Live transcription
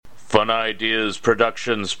Fun Ideas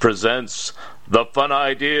Productions presents the Fun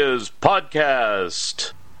Ideas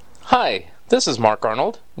Podcast. Hi, this is Mark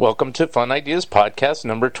Arnold. Welcome to Fun Ideas Podcast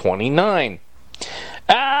number 29.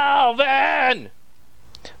 Alvin!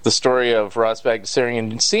 The story of Ross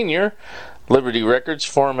Bagdasarian Sr., Liberty Records,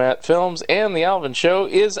 Format Films, and The Alvin Show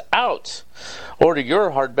is out. Order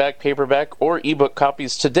your hardback, paperback, or ebook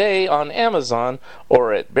copies today on Amazon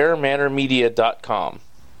or at bearmanormedia.com.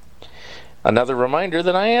 Another reminder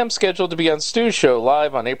that I am scheduled to be on Stu's show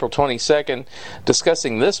live on April 22nd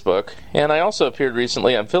discussing this book, and I also appeared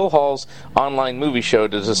recently on Phil Hall's online movie show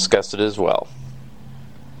to discuss it as well.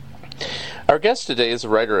 Our guest today is a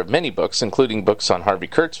writer of many books, including books on Harvey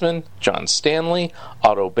Kurtzman, John Stanley,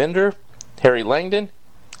 Otto Binder, Harry Langdon,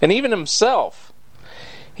 and even himself.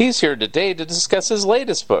 He's here today to discuss his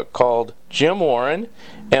latest book called Jim Warren,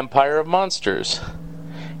 Empire of Monsters.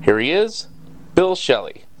 Here he is, Bill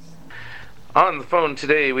Shelley. On the phone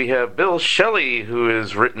today we have Bill Shelley, who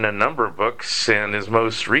has written a number of books, and his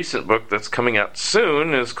most recent book that's coming out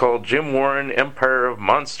soon is called Jim Warren, Empire of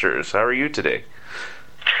Monsters. How are you today?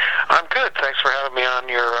 I'm good. Thanks for having me on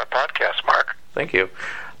your podcast, Mark. Thank you.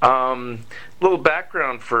 Little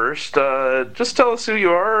background first. Just tell us who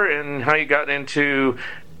you are and how you got into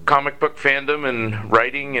comic book fandom and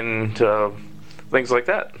writing and things like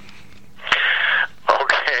that.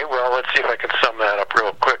 Okay, well, let's see if I can sum that up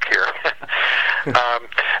real quick here.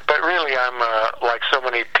 But really, I'm like so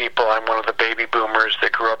many people, I'm one of the baby boomers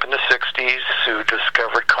that grew up in the 60s who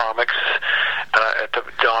discovered comics at the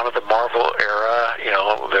dawn of the Marvel era, you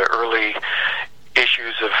know, the early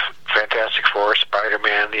issues of Fantastic Four,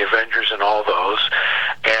 Spider-Man, the Avengers, and all those,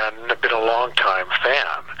 and I've been a long-time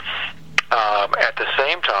fan. At the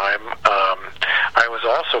same time, I was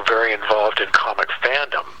also very involved in comic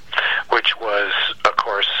fandom, which was, of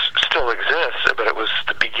course, still exists, but it was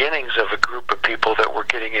the beginnings of a group of people that were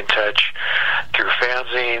getting in touch through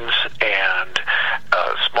fanzines and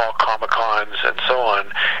small Comic-Cons and so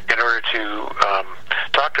on in order to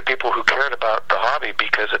talk to people who cared about the hobby,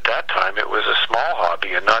 because at that time it was a small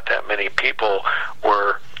hobby and not that many people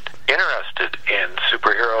were interested in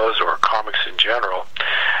superheroes or comics in general.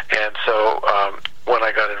 And so when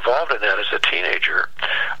I got involved in that as a teenager,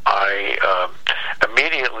 I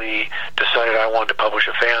immediately decided I wanted to publish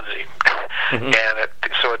a fanzine. Mm-hmm. And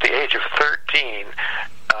so at the age of 13,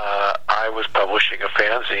 I was publishing a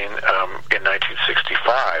fanzine in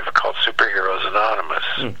 1965 called Superheroes Anonymous.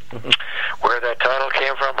 Mm-hmm. Where that title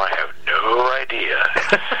came from, I have no idea.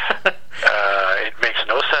 It makes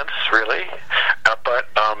no sense, really.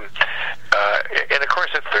 And of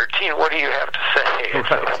course, at 13, what do you have to say? It's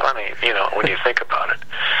so funny, you know, when you think about it.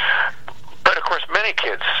 But of course, many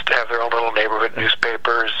kids have their own little neighborhood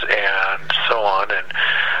newspapers and so on, and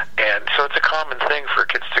so it's a common thing for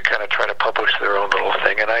kids to kind of try to publish their own little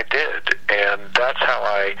thing, and I did, and that's how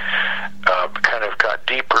I kind of got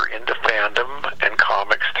deeper into fandom and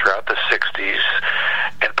comics throughout the 60s,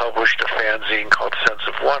 and published a fanzine called Sense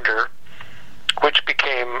of Wonder, which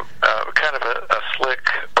became kind of a slick,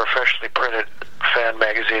 professionally printed fan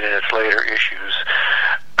magazine in its later issues.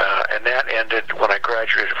 And that ended when I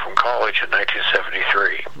graduated from college in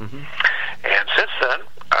 1973. Mm-hmm. And since then,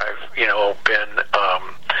 I've, you know, been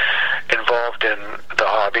involved in the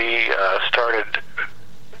hobby. Started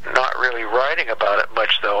not really writing about it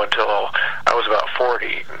much, though, until I was about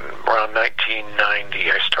 40. Around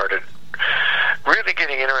 1990, I started really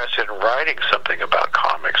getting interested in writing something about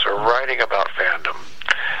comics or writing about fandom.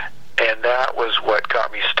 And that was what got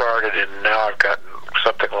me started, and now I've gotten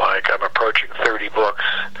something like, I'm approaching 30 books.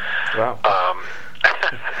 Wow.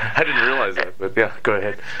 I didn't realize that, but yeah, go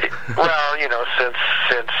ahead. Well, you know, since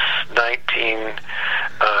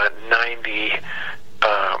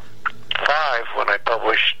 1995, when I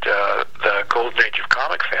published the Golden Age of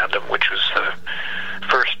Comic Fandom, which was the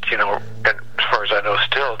first, you know, and as far as I know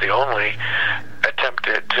still, the only attempt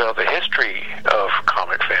to tell the history of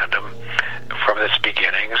comic fandom from its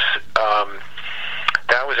beginnings.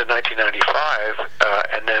 That was in 1995,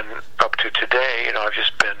 and then up to today, you know, I've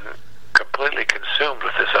just been completely consumed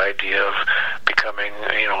with this idea of becoming,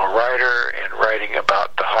 you know, a writer and writing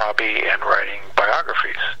about the hobby and writing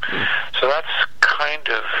biographies. So that's kind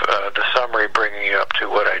of the summary, bringing you up to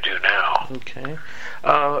what I do now. Okay.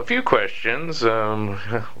 A few questions. Of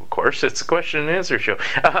course, it's a question and answer show.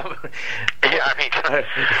 Yeah, I mean...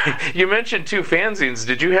 You mentioned two fanzines.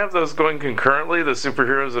 Did you have those going concurrently, the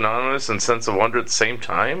Superheroes Anonymous and Sense of Wonder, at the same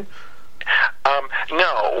time?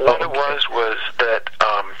 No. What it was that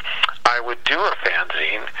I would do a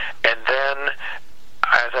fanzine, and then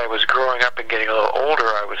as I was growing up and getting a little older,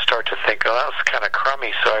 I would start to think, oh, that was kind of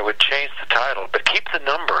crummy, so I would change the title, but keep the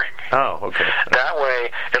numbering. Oh, okay. That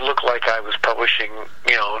way, it looked like I was publishing,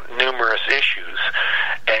 numerous issues,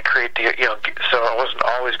 and create the, so I wasn't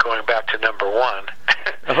always going back to number one.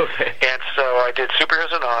 Okay. And so I did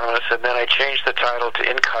Superheroes Anonymous, and then I changed the title to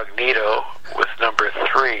Incognito with number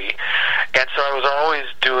 3. And so I was always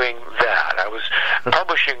doing that. I was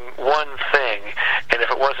publishing one thing, and if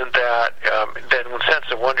it wasn't that, then when Sense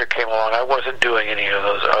of Wonder came along, I wasn't doing any of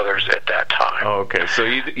those others at that time. Oh, okay. So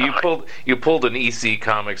you pulled an EC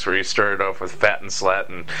Comics where you started off with Fat and Slat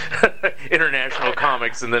and International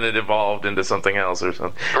Comics, and then it evolved into something else or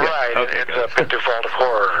something. Right. Yeah. Okay, it ended up in Default of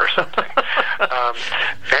Horror or something.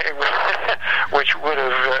 Which would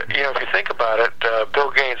have, if you think about it,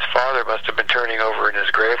 Bill Gaines' father must have been turning over in his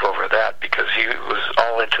grave over that, because he was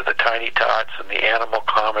all into the Tiny Tots and the Animal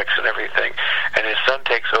Comics and everything, and his son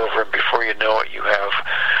takes over, and before you know it, you have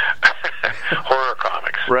horror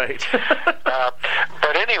comics. Right.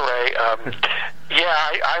 But anyway, I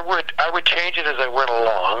would change it as I went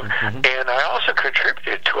along, and I also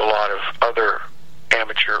contributed to a lot of other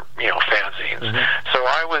amateur, fanzines. So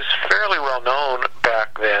I was fairly well known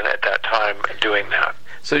back then at that time doing that.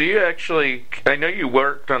 So you actually, I know you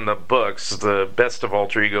worked on the books, the Best of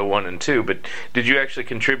Alter Ego 1 and 2, but did you actually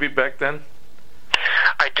contribute back then?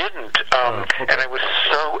 I didn't, okay. and I was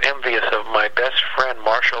so envious of my best friend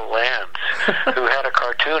Marshall Lance, who had a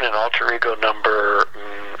cartoon in Alter Ego number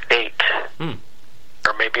 8,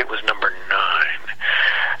 or maybe it was number 9.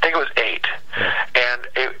 I think it was 8, and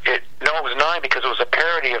it was 9 because it was a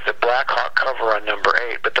parody of the Black Hawk cover on number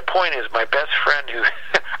 8. But the point is, my best friend, who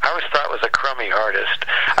I always thought was a crummy artist,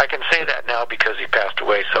 I can say that now because he passed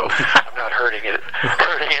away, so I'm not hurting his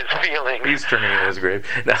feelings. He's turning in his grave.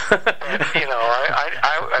 But,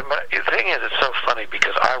 the thing is, it's so funny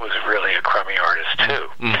because I was really a crummy artist too.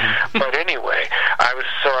 But anyway, I was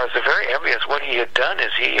very envious. What he had done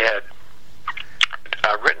is he had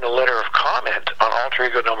written a letter of comment on Alter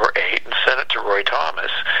Ego number 8 and sent it to Roy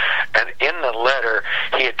Thomas. And in the letter,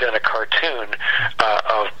 he had done a cartoon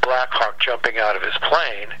of Black Hawk jumping out of his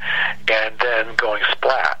plane and then going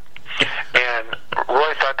splat. And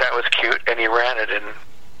Roy thought that was cute, and he ran it in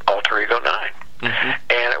Alter Ego 9.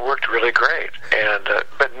 And it worked really great. And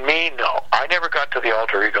but me, no. I never got to the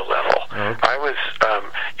Alter Ego level. Okay. I was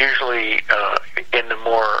usually in the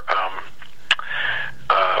more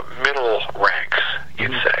middle ranks,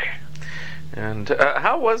 you'd say. And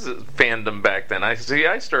how was it fandom back then? I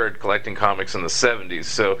started collecting comics in the 70s,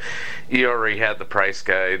 so you already had the Price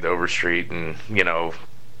Guide, the Overstreet, and,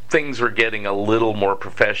 things were getting a little more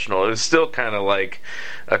professional. It was still kind of like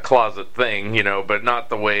a closet thing, but not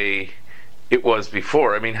the way it was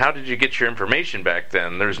before. I mean, how did you get your information back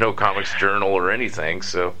then? There's no Comics Journal or anything,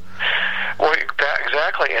 so... Well,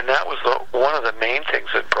 exactly, and that was one of the main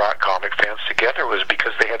things that brought comic fans together, was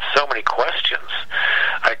because they had so many questions.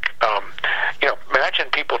 Like, imagine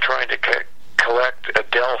people trying to collect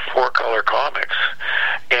Adele 4-color comics,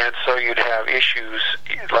 and so you'd have issues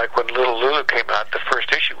like when Little Lulu came out. The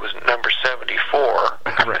first issue was number 74,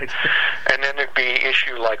 right? And then there'd be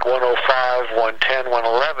issue like 105, 110,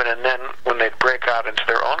 111, and then when they'd break out into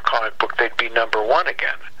their own comic book, they'd be number 1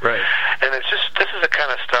 again. Right. And this is the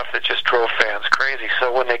kind of stuff that just drove fans crazy.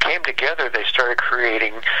 So when they came together, they started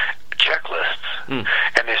creating checklists, and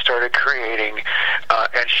they started creating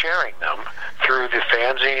and sharing them through the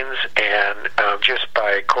fanzines and just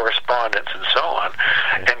by correspondence and so on.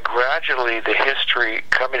 And gradually the history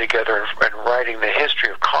coming together and writing the history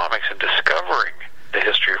of comics and discovering the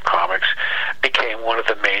history of comics became one of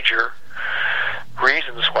the major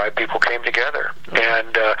reasons why people came together.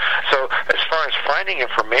 And so as far as finding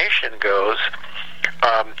information goes,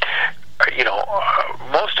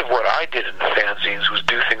 most of what I did in the fanzines was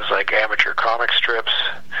do things like amateur comic strips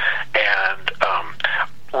and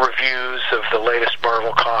reviews of the latest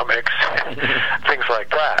Marvel comics, things like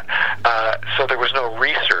that. So there was no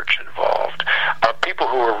research involved. People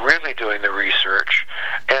who were really doing the research,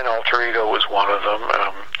 and Alter Ego was one of them,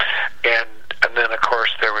 and then, of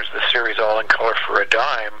course, there was the series All in Color for a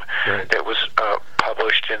Dime that was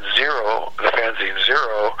published in Zero, the fanzine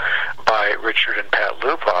Zero, by Richard and Pat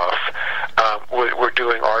Lupoff. Were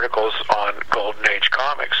doing articles on Golden Age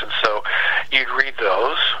comics, and so you'd read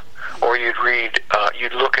those, or you'd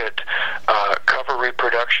look at cover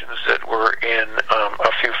reproductions that were in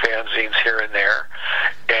a few fanzines here and there,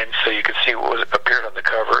 and so you could see what appeared on the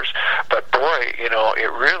covers. But boy, it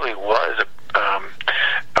really was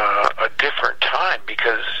a different time,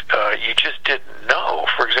 because you just didn't know.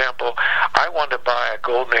 For example, I wanted to buy a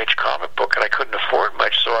Golden Age comic book, and I couldn't afford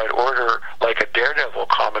much, so I'd order like a Daredevil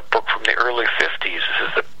comic book from the early 50s. This is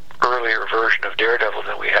Daredevil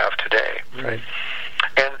than we have today. Right.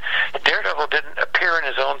 And Daredevil didn't appear in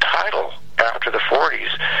his own title after the 40s.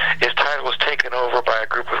 His title was taken over by a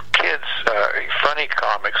group of kids, funny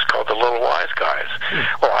comics called the Little Wise Guys.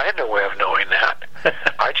 Well, I had no way of knowing that.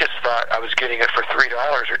 I just thought I was getting it for $3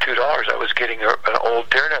 or $2. I was getting an old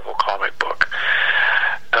Daredevil comic book.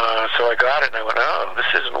 So I got it, and I went, oh,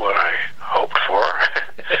 this isn't what I hoped for.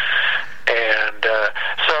 And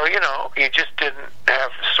so, you just didn't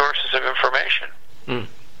have sources of information.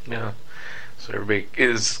 Yeah. So everybody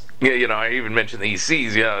is, I even mentioned the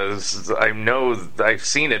ECs. Yeah, I know I've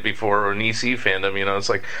seen it before in EC fandom. It's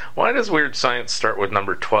like, why does Weird Science start with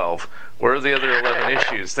number 12? Where are the other 11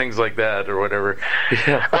 issues? Things like that, or whatever.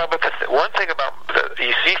 Yeah. Well, but one thing about the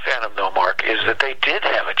EC fandom, though, Mark, is that they did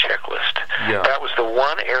have a checklist. Yeah. That was the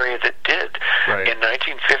one area that did. Right. In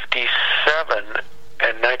 1957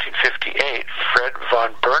 and 1958, Fred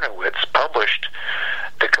von Bernowitz published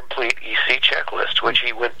the complete EC checklist, which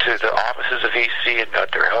he went to the offices of EC and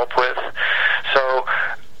got their help with. So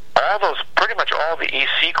pretty much all the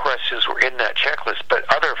EC questions were in that checklist, but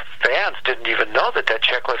other fans didn't even know that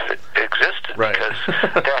checklist existed, right. because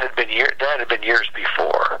that had been years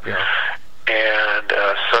before. Yeah. And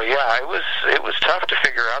it was tough to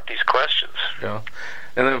figure out these questions. Yeah.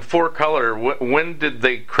 And then 4-color, when did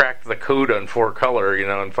they crack the code on 4-color,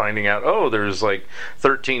 and finding out, there's like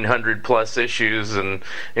 1,300 plus issues, and,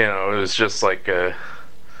 it was just like a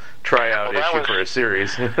tryout issue for a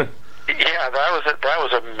series. Yeah, that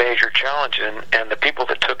was a major challenge, and the people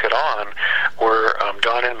that took it on were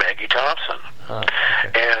Don and Maggie Thompson. Okay.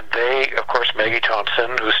 And they, of course, Maggie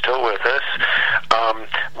Thompson, who's still with us,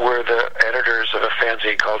 were the editors of a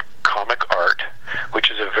fanzine called Comic Art, which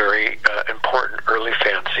is a very important early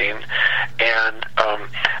fanzine, and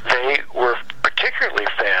they were particularly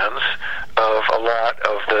fans of a lot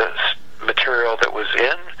of the material that was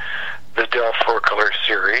in the Dell 4-color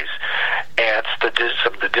series, and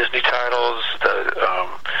some of the Disney titles,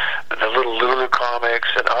 the Little Lulu comics,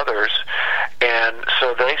 and others. And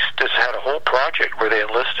so they just had a whole project where they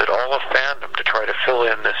enlisted all of fandom to try to fill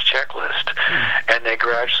in this checklist, and they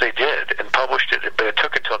gradually did and published it. But it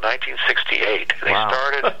took until 1968. Wow.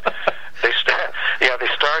 They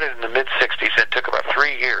started in the mid '60s. It took about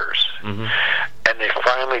 3 years, and they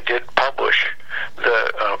finally did publish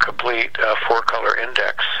the complete 4-color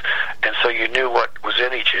index. And so you knew what was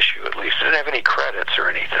in each issue, at least. It didn't have any credits or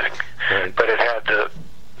anything, right. But it had the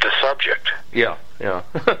subject. Yeah.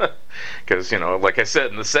 Because, like I said,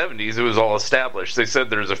 in the 70s, it was all established. They said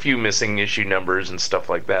there's a few missing issue numbers and stuff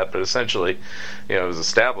like that, but essentially, it was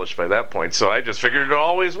established by that point. So I just figured it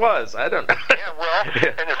always was. I don't know. Yeah, well,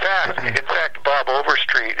 and in fact, Bob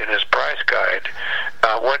Overstreet, in his price guide,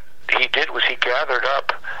 what he did was he gathered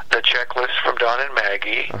up the checklist from Don and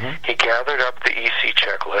Maggie. He gathered up the EC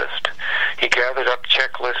checklist. He gathered up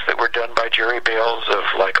checklists that were done by Jerry Bales of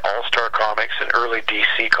like All-Star Comics and early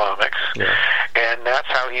DC Comics. Yeah. And that's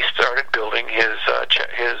how he started building his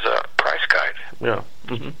price guide. Yeah.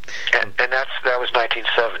 And that was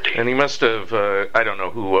 1970. And he must have, I don't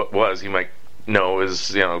know who it was, he might know,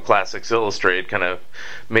 is, Classics Illustrated kind of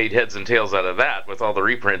made heads and tails out of that with all the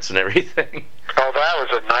reprints and everything. Oh, that was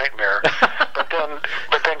a nightmare.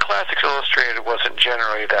 but then Classics Illustrated wasn't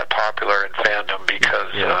generally that popular in fandom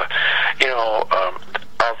because,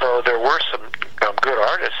 although there were some good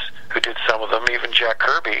artists who did some of them, even Jack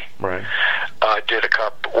Kirby did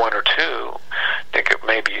one or two. I think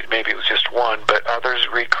maybe it was just one, but others,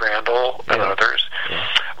 Reed Crandall and others. Yeah.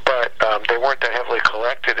 But they weren't that heavily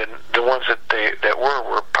collected, and the ones that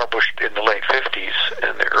were published in the late 50s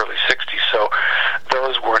and the early 60s. So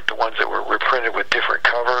those weren't the ones that were reprinted with different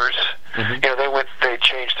covers. They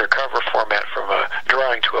changed their cover format from a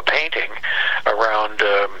drawing to a painting around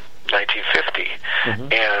 1950,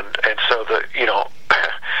 and so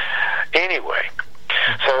anyway.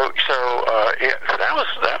 So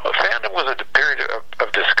fandom was a period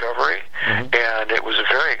of discovery, and it was a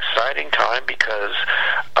very exciting time because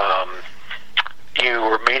you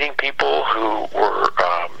were meeting people who were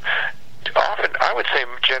often, I would say,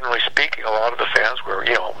 generally speaking, a lot of the fans were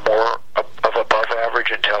more of above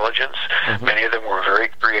average intelligence. Many of them were very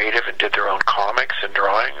creative and did their own comics and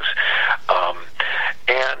drawings,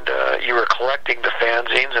 and you were collecting the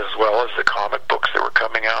fanzines as well as the comic books that were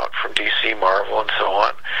coming out from DC, Marvel, and so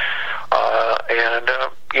on. And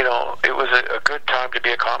it was a good time to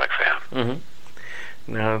be a comic fan.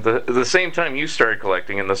 Now, the same time you started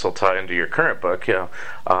collecting, and this will tie into your current book,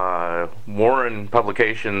 Warren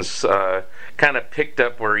Publications kind of picked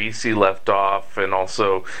up where EC left off, and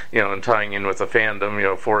also, and tying in with the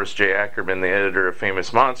fandom, Forrest J. Ackerman, the editor of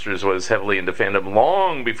Famous Monsters, was heavily into fandom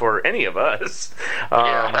long before any of us.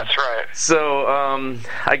 Yeah, that's right. So,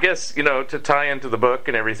 I guess, to tie into the book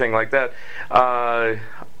and everything like that,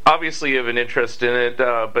 obviously you have an interest in it,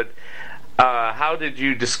 but how did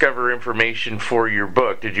you discover information for your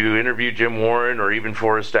book? Did you interview Jim Warren or even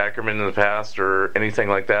Forrest Ackerman in the past or anything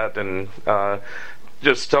like that? And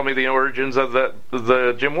just tell me the origins of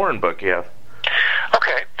the Jim Warren book you have.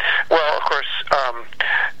 Okay. Well, of course,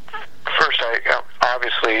 first,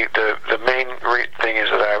 obviously, the main thing is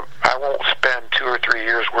that I won't spend 2 or 3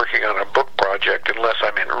 years working on a book project unless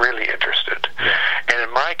I'm really interested. Yeah. And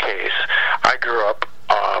in my case, I grew up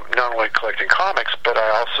not only collecting comics, but I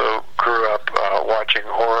also grew up watching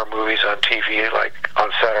horror movies on TV, like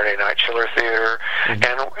on Saturday Night Chiller Theater,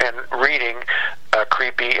 and reading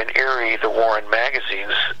creepy and eerie the Warren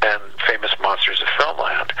magazines and Famous Monsters of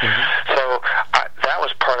Filmland. So that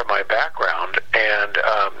was part of my background, and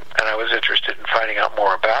I was interested in finding out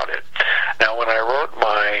more about it. Now, when I wrote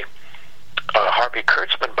my Harvey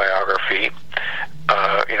Kurtzman biography,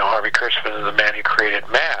 Harvey Kurtzman is the man who created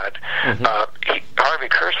Mad. Harvey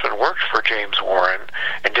Kurtzman worked for James Warren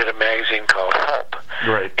and did a magazine called Help.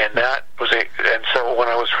 Right. And that was and so when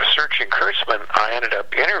I was researching Kurtzman, I ended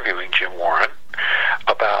up interviewing Jim Warren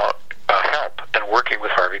about Help and working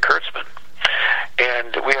with Harvey Kurtzman.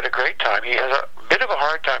 And we had a great time. He has a bit of a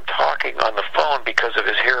hard time talking on the phone because of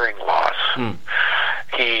his hearing loss.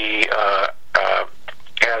 He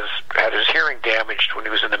has had his hearing damaged when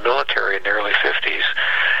he was in the military in the early 50s,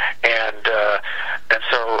 and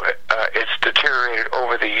so it's deteriorated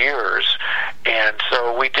over the years. And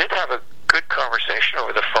so we did have a good conversation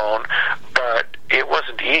over the phone, but it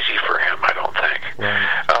wasn't easy for him, I don't think.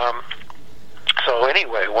 Right. So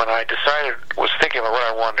anyway, when I was thinking about what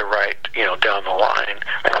I wanted to write, down the line,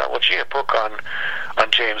 I thought, well, gee, a book on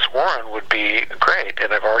James Warren would be great,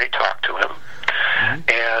 and I've already talked to him.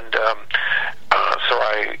 And so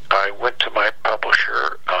I went to my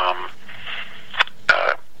publisher,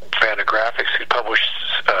 Fantagraphics, who published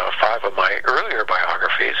 5 of my earlier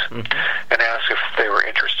biographies, and asked if they were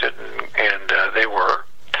interested, and they were.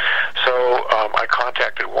 So I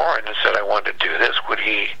contacted Warren and said I wanted to do this.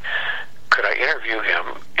 Could I interview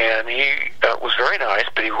him? And he was very nice,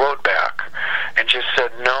 but he wrote back and just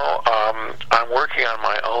said, no, I'm working on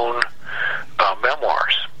my own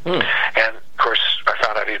memoirs. And of course, I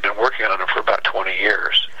found out he'd been working on them for about 20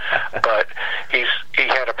 years. But he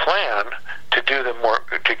had a plan to do them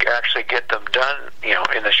to actually get them done,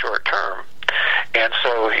 in the short term. And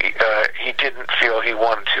so he didn't feel he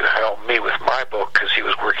wanted to help me with my book because he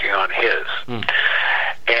was working on his.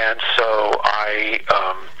 And so I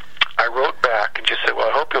wrote back and just said, well,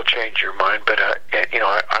 I hope you'll change your mind, but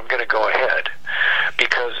I'm going to go ahead,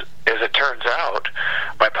 because as it turns out,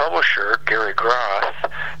 my publisher, Gary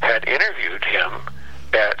Groth, had interviewed him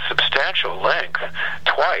at substantial length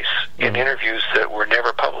twice in interviews that were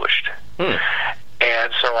never published.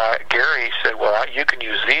 And so Gary said, well, you can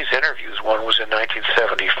use these interviews. One was in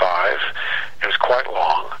 1975. It was quite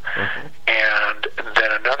long. And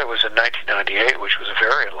then another was in 1998, which was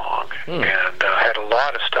very long, and had a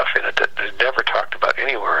lot of stuff in it that is never talked about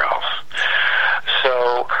anywhere else.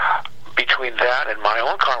 So between that and my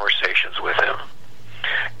own conversations with him,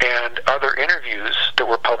 and other interviews that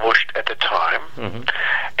were published at the time, and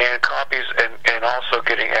copies, and also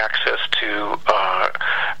getting access to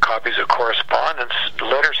copies of correspondence,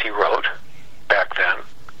 letters he wrote back then,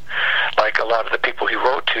 like a lot of the people he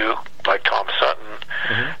wrote to, like Tom Sutton,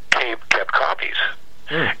 kept copies.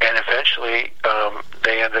 And eventually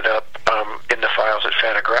they ended up in the files at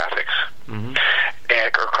Fantagraphics,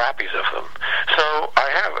 or copies of them. So I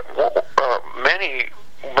have many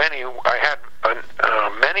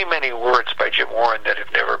words by Jim Warren that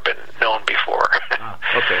have never been known before.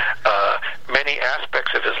 Many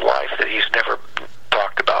aspects of his life that he's never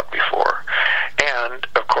talked about before. And,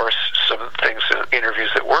 of course, some things in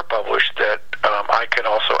interviews that were published that I can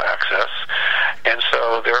also access. And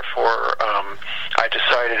so, therefore, I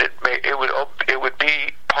decided it would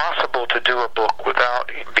be possible to do a book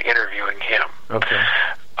without interviewing him.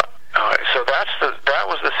 So that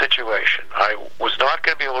was the situation. I was not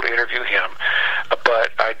going to be able to interview him,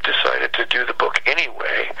 but I decided to do the book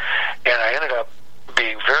anyway, and I ended up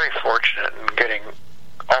being very fortunate in getting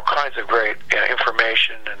all kinds of great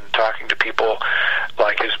information and talking to people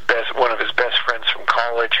like one of his best friends from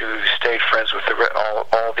college who stayed friends with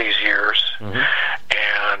all these years,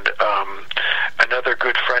 and another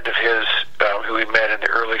good friend of his who we met in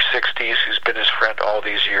 60s who's been his friend all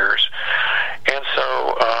these years. And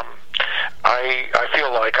so I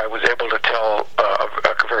feel like I was able to tell a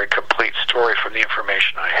very complete story from the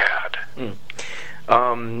information I had.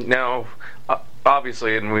 Now,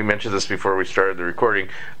 obviously, and we mentioned this before we started the recording,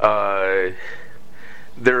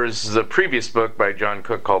 there's a previous book by John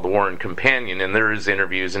Cook called The Warren Companion, and there is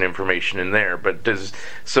interviews and information in there. But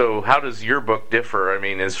how does your book differ? I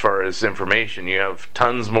mean, as far as information, you have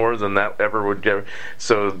tons more than that ever would give.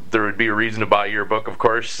 So there would be a reason to buy your book, of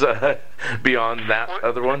course, beyond that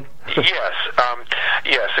other one. Yes,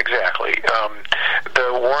 exactly.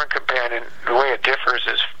 The Warren Companion, the way it differs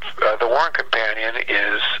is the Warren Companion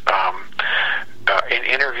is in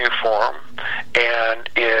interview form, and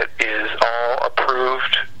it is all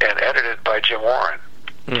approved and edited by Jim Warren.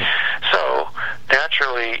 So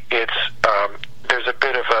naturally, it's there's a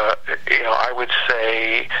bit of a, I would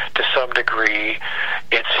say to some degree,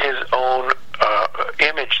 it's his own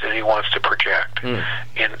image that he wants to project in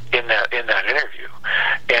that interview,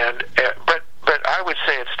 and but I would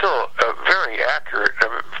say it's still a very accurate,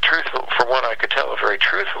 truthful, from what I could tell, a very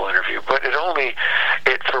truthful interview. But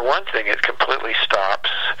for one thing, it completely stops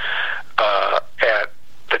at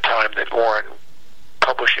the time that Warren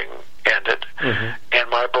publishing ended, and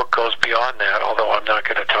my book goes beyond that. Although I'm not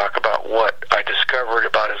going to talk about what I discovered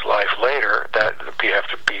about his life later, that would have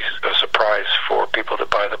to be a surprise for people that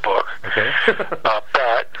buy the book. Okay.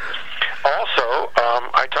 But also,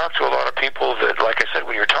 I talked to a lot of people that, like I said,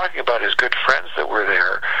 when you're talking about his good friends that were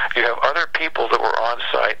there, you have other people that were on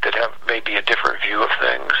site that have maybe a different view of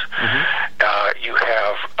things. You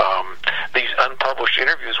have these unpublished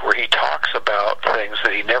interviews where he talks about things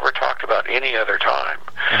that he never talked about any other time.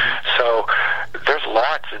 So there's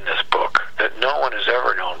lots in this book that no one has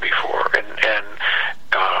ever known before, and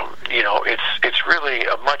it's really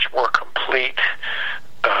a much more complete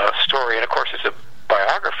story. And of course, it's a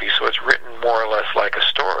biography, so it's written more or less like a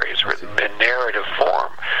story. It's written in narrative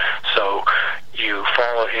form. So you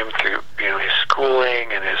follow him through, his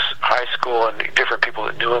schooling and his high school and different people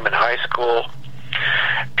that knew him in high school,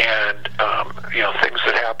 and things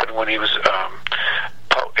that happened when he was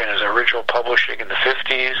in his original publishing in the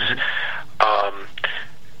 50s,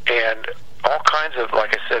 and all kinds of,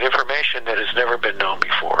 like I said, information that has never been known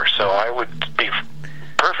before. So I would be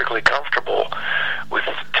perfectly comfortable with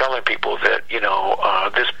telling people that,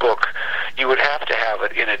 this book, you would have to have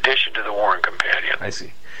it in addition to the Warren Companion. I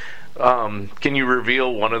see. Can you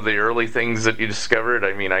reveal one of the early things that you discovered?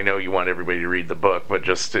 I mean, I know you want everybody to read the book, but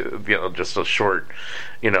just a short,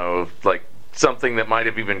 like something that might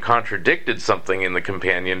have even contradicted something in the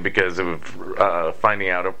companion because of finding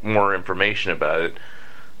out more information about it.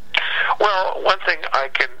 Well, one thing I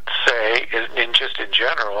can say, in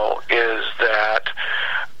general, is that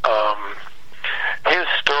his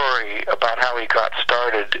story about how he got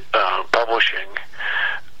started publishing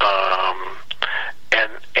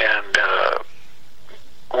and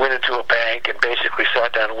went into a bank and basically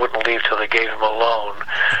sat down and wouldn't leave till they gave him a loan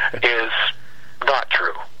is not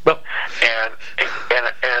true. Well,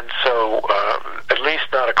 and so at least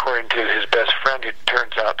not according to his best friend, who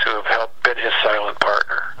turns out to have been his silent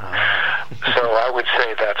partner. So I would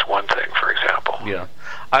say that's one thing, for example. Yeah,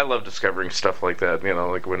 I love discovering stuff like that.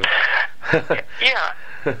 Like when. Yeah,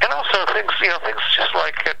 and also things just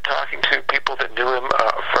like talking to people that knew him,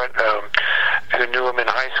 a friend who knew him in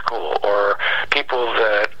high school, or people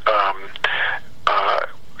that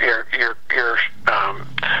you're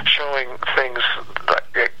showing things.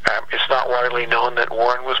 It's not widely known that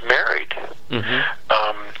Warren was married.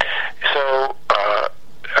 So,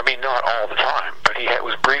 not all the time, but he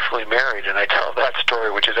was briefly married, and I tell that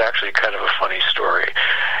story, which is actually kind of a funny story.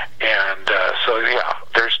 And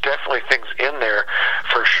there's definitely things in there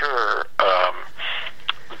for sure.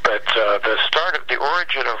 But the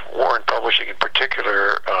origin of Warren Publishing in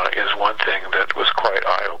particular is one thing that was quite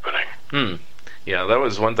eye-opening. Yeah, that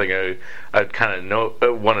was one thing I'd kind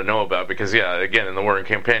of want to know about, because again, in the Warren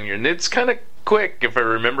Companion, it's kind of quick, if I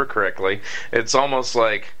remember correctly. It's almost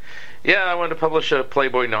like, I wanted to publish a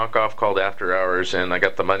Playboy knockoff called After Hours, and I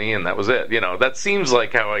got the money, and that was it. That seems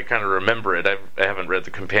like how I kind of remember it. I haven't read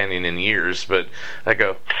the Companion in years, but I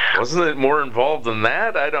go, wasn't it more involved than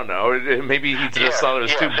that? I don't know. Maybe he just thought it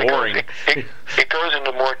was too boring. It goes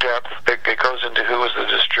into more depth. It goes into who was the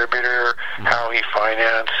distributor, how he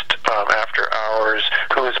financed After Hours,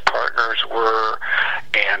 who his partners were,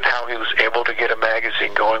 and how he was able to get a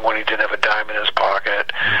magazine going when he didn't have a dime in his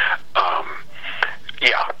pocket.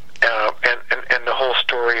 And the whole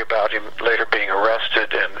story about him later being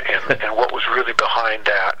arrested and what was really behind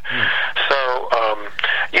that. So,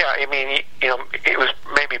 it was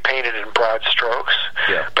maybe painted in broad strokes.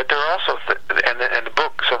 Yeah. But there are also, and the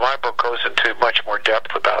book, so book goes into much more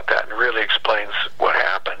depth about that and really explains what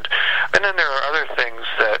happened. And then there are other things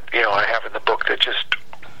that, I have in the book that just,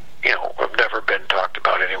 have never been talked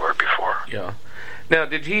about anywhere before. Yeah. Now,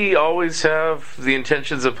 did he always have the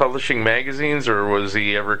intentions of publishing magazines, or was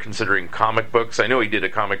he ever considering comic books? I know he did a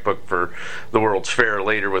comic book for the World's Fair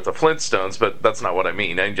later with the Flintstones, but that's not what I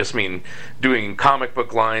mean. I just mean doing comic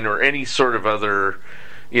book line or any sort of other,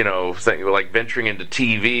 thing, like venturing into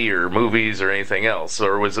TV or movies or anything else.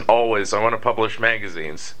 Or was it always, I want to publish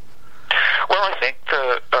magazines? Well, I think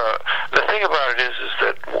the thing about it is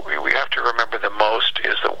that we have to remember the most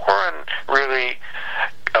is that Warren really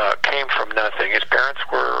came from nothing. His parents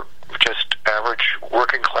were just average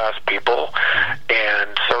working class people, and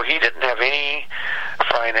so he didn't have any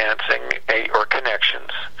financing or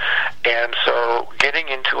connections, and so getting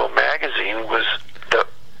into a magazine was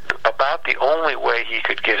about the only way he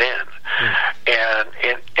could get in, and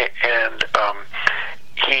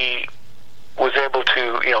he was able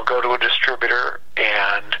to go to a distributor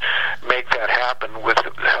and make that happen with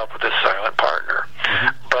the help of his silent partner.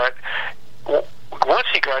 But once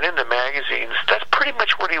he got into magazines, that's pretty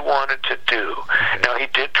much what he wanted to do. Now, he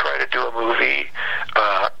did try to do a movie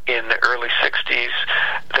in the early 60s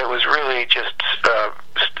that was really just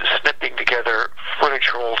snipping together footage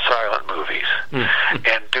for old silent movies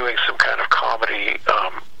and doing some kind of comedy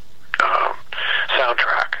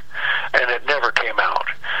soundtrack, and it never came out.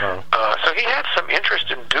 So he had some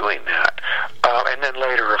interest in doing that. And then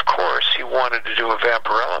later, of course, he wanted to do a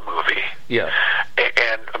Vampirella movie. Yeah.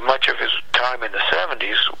 And much of his time in the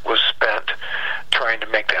 70s was spent trying to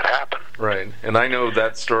make that happen. Right. And I know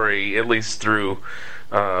that story, at least through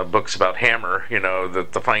books about Hammer,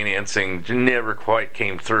 that the financing never quite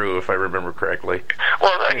came through, if I remember correctly.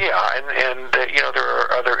 Well, yeah, and there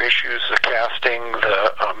are other issues, the casting,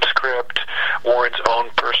 the script, Warren's own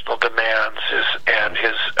personal demands, and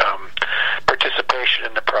his participation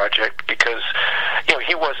in the project, because,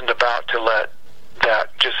 he wasn't about to let that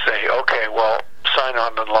just say, okay, well, sign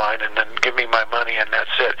on the line and then give me my money and that's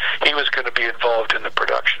it. He was going to be involved in the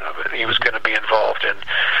production of it. He was going to be involved in,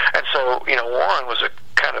 and so, Warren was a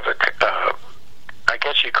kind of a, I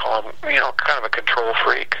guess you call him, kind of a control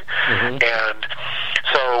freak. And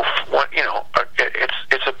so,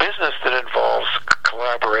 it's a business that involves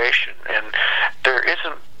collaboration, and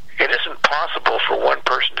it isn't possible for one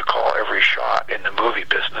person to call every shot in the movie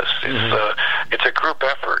business. It's a group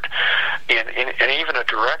effort, and even a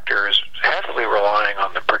director is heavily relying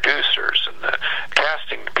on the producers and the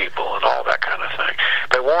casting people and all that kind of thing.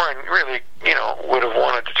 But Warren really, would have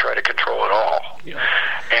wanted to try to control it all. Yeah.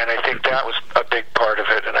 And I think that was a big part of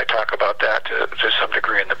it, and I talk about that to some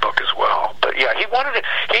degree in the book as well. But yeah, he wanted it.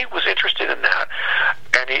 He was interested in that,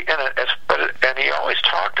 and he always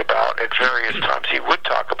talked about, at various times, he would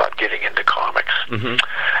talk about getting into comics.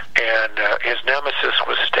 And his nemesis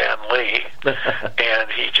was Stan Lee,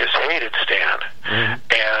 and he just hated Stan.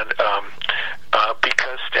 And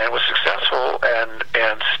because Stan was successful,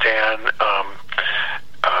 and Stan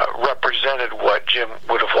represented what Jim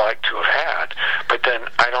would have liked to have had, but then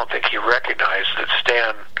I don't think he recognized that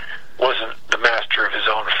Stan wasn't the master of his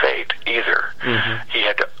own fate either. He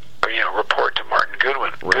had to, report to Martin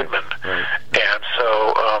Goodman. Right. And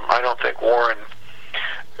so I don't think Warren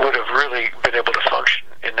would have really been able to function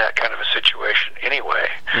in that kind of a situation anyway,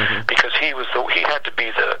 because he had to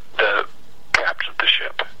be the captain of the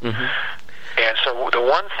ship. And so the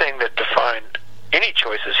one thing that defined any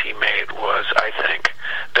choices he made was, I think,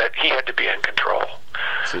 that he had to be in control.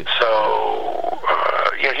 So,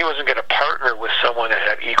 he wasn't going to partner with someone that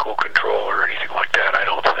had equal control or anything like that, I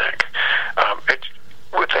don't think.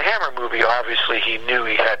 With the Hammer movie, obviously, he knew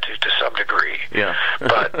he had to some degree. Yeah.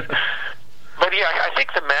 But yeah, I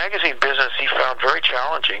think the magazine business he found very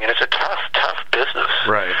challenging, and it's a tough business.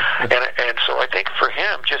 Right. And so I think for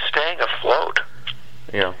him, just staying afloat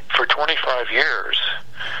for 25 years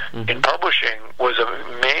in publishing was a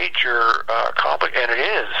major accomplishment, and it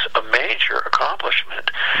is a major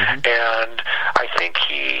accomplishment. And I think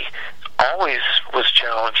he always was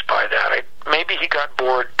challenged by that. Maybe he got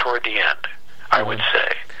bored toward the end, I would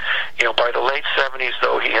say. By the late 70s,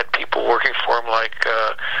 though, he had people working for him like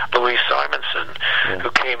Louise Simonson,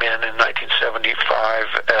 who came in 1975,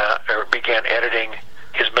 or began editing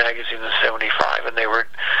his magazine in 75, and they were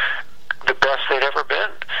the best they'd ever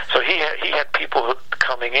been. So he had people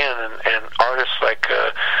coming in, and artists like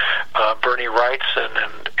Bernie Wrightson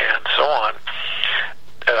and so on,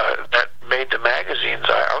 that made the magazines.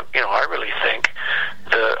 I really think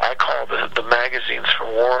I call the magazines for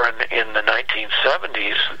Warren in the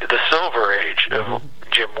 1970s the Silver Age of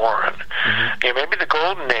Jim Warren. Maybe the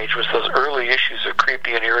golden age was those early issues of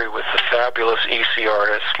Creepy and Eerie with the fabulous EC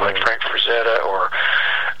artists like Frank Frazetta or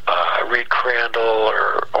Reed Crandall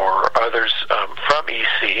or others from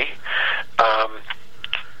EC.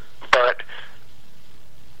 But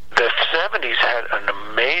the 70s had an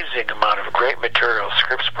amazing amount of great material,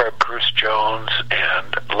 scripts by Bruce Jones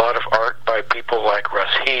and a lot of art by people like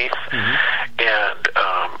Russ Heath and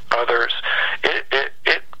others.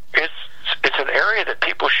 It's an area that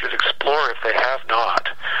people should explore if they have not.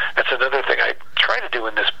 That's another thing I try to do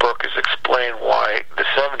in this book, is explain why the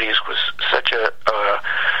 70s was such a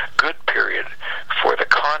good period for the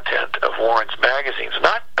content of Warren's magazines.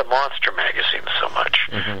 Not the monster magazines so much,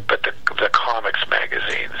 but the comics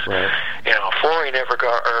magazines. Right. You know,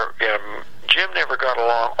 Jim never got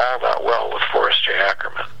along all that well with Forrest J.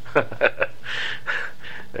 Ackerman.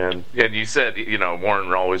 And you said,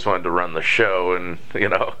 Warren always wanted to run the show, and,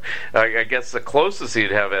 I guess the closest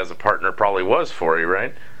he'd have as a partner probably was Forey,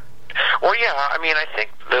 right? Well, yeah, I mean, I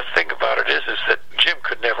think the thing about it is that Jim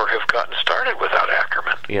could never have gotten started without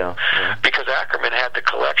Ackerman. Yeah. Because Ackerman had the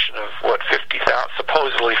collection of,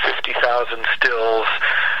 supposedly 50,000 stills,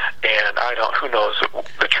 and who knows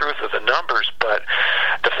the truth of the numbers, but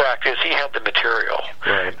the fact is he had the material.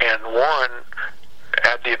 Right. And Warren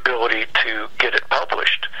had the ability to get it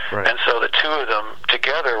published. Right. And so the two of them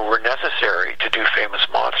together were necessary to do Famous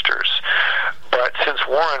Monsters. But since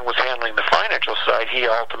Warren was handling the financial side, he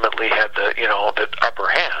ultimately had the upper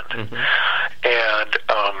hand. And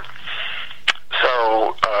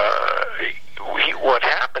what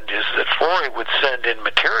happened is that Forey would send in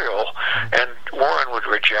material, and Warren would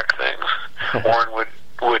reject things. Warren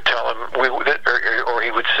would tell him, or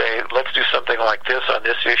he would say, let's do something like this on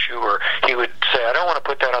this issue, or he would say, I don't want to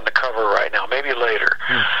put that on the cover right now, maybe later.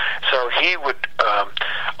 So he would,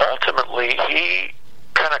 ultimately,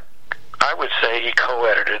 I would say he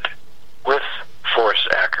co-edited with Forrest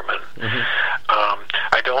Ackerman.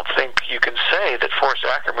 I don't think you can say that Forrest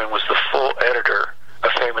Ackerman was the full editor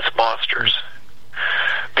of Famous Monsters,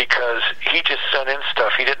 because he just sent in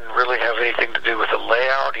stuff. He didn't really have anything to do with the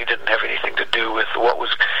layout. He didn't have anything to do with what was.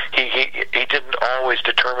 He didn't always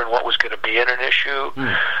determine what was going to be in an issue,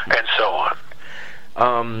 and so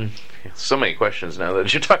on. So many questions now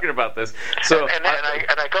that you're talking about this. So and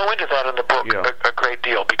I go into that in the book a great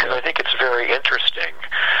deal, because I think it's very interesting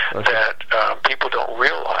that people don't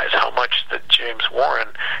realize how much that James Warren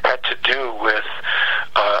had to do with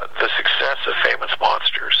the success of Famous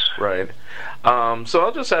Monsters. Right. So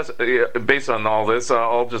I'll just ask, based on all this,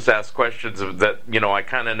 I'll just ask questions that I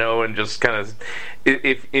kind of know, and just kind of,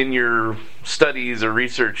 if in your studies or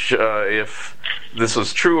research, if this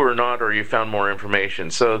was true or not, or you found more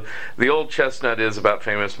information. So the old chestnut is about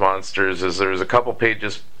Famous Monsters is there's a couple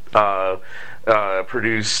pages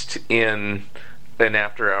produced in an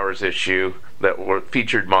After Hours issue that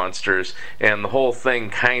featured monsters, and the whole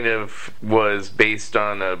thing kind of was based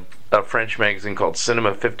on a French magazine called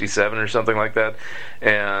Cinema 57 or something like that,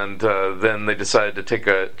 and then they decided to take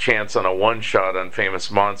a chance on a one-shot on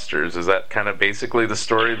Famous Monsters. Is that kind of basically the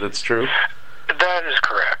story that's true? That is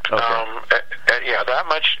correct. Okay. Yeah,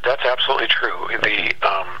 that's absolutely true.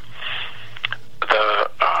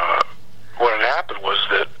 What had happened was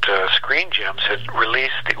that Screen Gems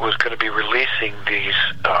was going to be releasing these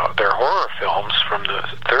their horror films from the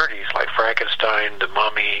 30s, like Frankenstein, The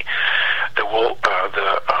Mummy, the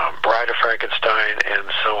Bride of Frankenstein, and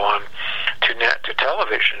so on, to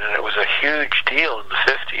television, and it was a huge deal in the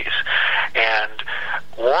 50s. And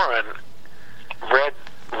Warren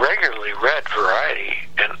regularly read Variety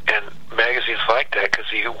and magazines like that because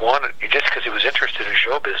he was interested in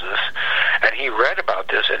show business, and he read about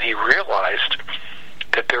this, and he realized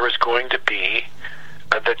that there was going to be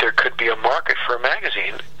that there could be a market for a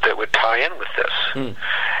magazine that would tie in with this.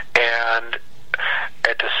 And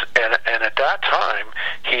at that time,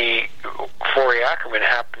 Forey Ackerman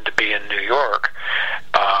happened to be in New York,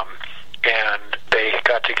 and they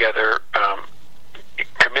got together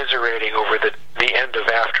commiserating over the end of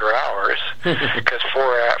After Hours, because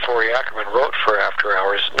Forey Ackerman wrote for After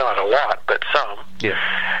Hours, not a lot, but some. Yeah.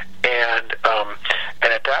 And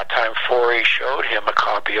at that time, Forey showed him a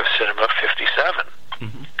copy of Cinema 57,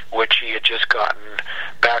 which he had just gotten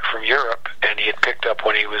back from Europe, and he had picked up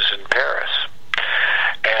when he was in Paris.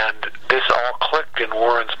 And this all clicked in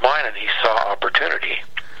Warren's mind, and he saw opportunity,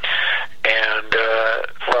 and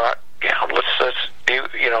thought,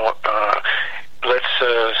 let's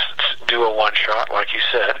do a one shot, like you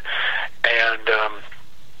said. And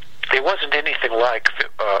it wasn't anything like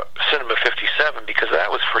Cinema 57, because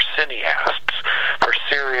that was for cineasts, for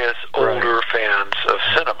serious older fans of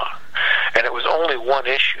cinema, and it was only one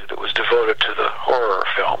issue that was devoted devoted to the horror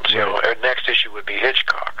films. You know, our next issue would be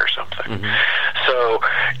Hitchcock or something. Mm-hmm. So,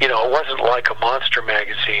 you know, it wasn't like a monster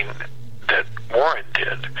magazine that Warren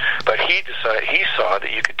did, but he saw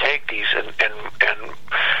that you could take these and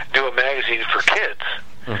do a magazine for kids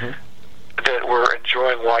that were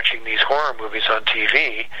enjoying watching these horror movies on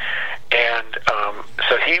TV, and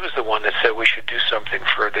so he was the one that said we should do something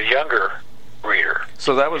for the younger reader.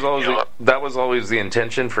 So that was always the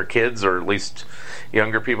intention for kids, or at least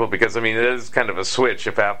younger people, because I mean it is kind of a switch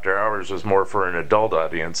if After Hours was more for an adult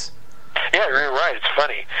audience. Yeah, you're right. It's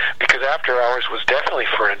funny because After Hours was definitely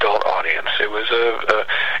for an adult audience. It was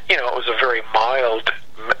it was a very mild,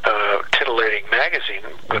 titillating magazine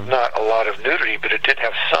with not a lot of nudity, but it did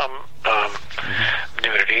have some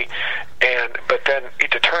nudity. But then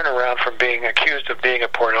to turn around from being accused of being a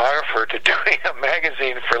pornographer to doing a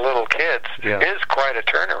magazine for little kids is quite a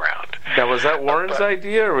turnaround. Now, was that Warren's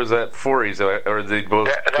idea, or was that Forey's, or they both?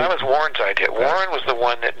 That was Warren's idea. Warren was the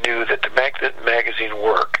one that knew that to make the magazine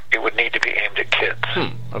work, it would need to be aimed at kids.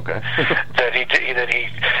 Okay.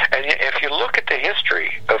 And if you look at the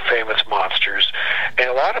history of Famous Monsters, and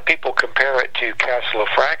a lot of people compare it to Castle of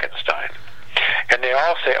Frankenstein. And they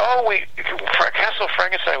all say, Castle of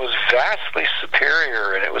Frankenstein was vastly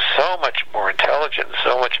superior, and it was so much more intelligent and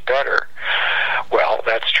so much better. Well,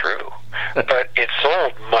 that's true. But it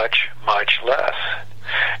sold much, much less.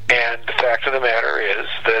 And the fact of the matter is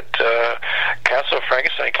that Castle of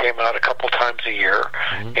Frankenstein came out a couple times a year,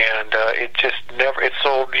 and it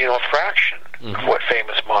sold, a fraction of what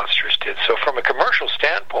Famous Monsters did. So from a commercial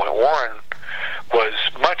standpoint, Warren was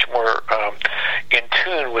much more in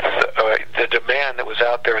tune with the demand that was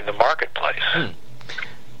out there in the marketplace.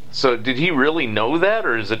 So did he really know that,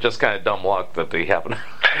 or is it just kind of dumb luck that they happened?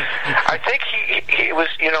 I think he was,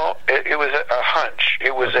 it was a hunch.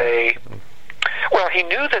 It was well, he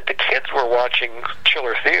knew that the kids were watching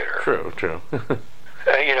Chiller Theater. True.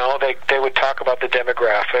 They would talk about the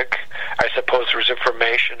demographic. I suppose there was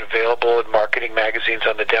information available in marketing magazines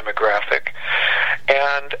on the demographic.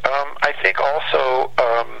 And I think also,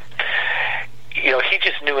 he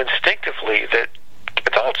just knew instinctively that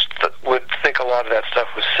adults would think a lot of that stuff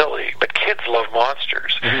was silly, but kids love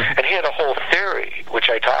monsters. And he had a whole theory, which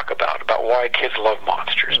I talk about why kids love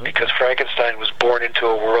monsters, because Frankenstein was born into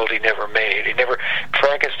a world he never made.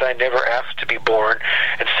 Frankenstein never asked to be born,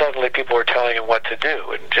 and suddenly people were telling him what to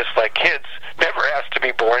do. And just like kids never asked to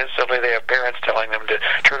be born, and suddenly they have parents telling them to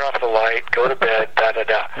turn off the light, go to bed,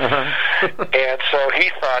 da-da-da. And so he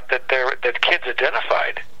thought that kids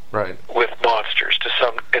identified with monsters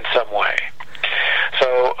in some way.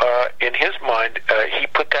 So in his mind, he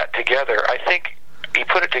put that together. I think he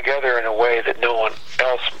put it together in a way that no one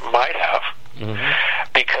else might have,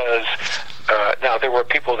 because now there were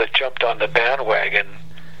people that jumped on the bandwagon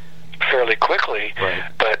fairly quickly,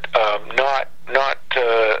 but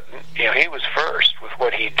he was first with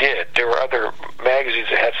what he did. There were other magazines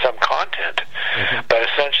that had some content, but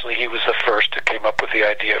essentially he was the first that came up with the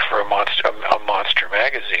idea for a monster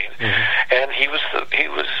magazine, and he was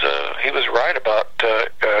right about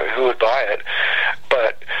who would buy it.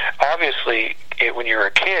 But obviously, when you're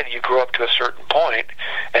a kid, you grow up to a certain point,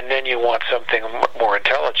 and then you want something more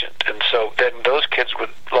intelligent. And so then those kids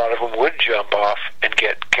a lot of them would jump off and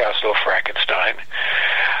get Castle of Frankenstein,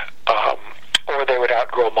 or they would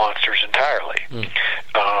outgrow monsters entirely.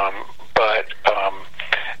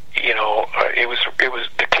 It was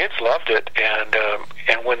the kids loved it,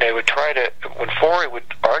 and when they would when Forey would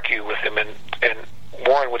argue with him, and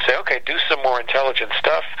Warren would say, "Okay, do some more intelligent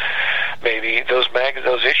stuff," maybe those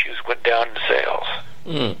issues went down in sales.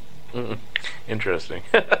 Interesting.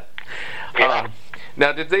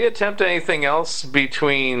 Now, did they attempt anything else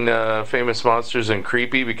between Famous Monsters and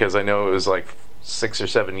Creepy? Because I know it was like 6 or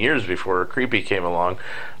 7 years before Creepy came along,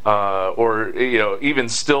 or even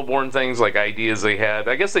stillborn things like ideas they had.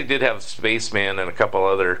 I guess they did have Spaceman and a couple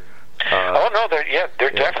other. There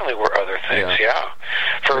definitely were other things. Yeah.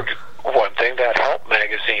 For one thing, that Help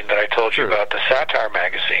magazine that I told you about, the satire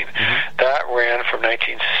magazine, that ran from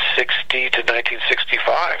 1960 to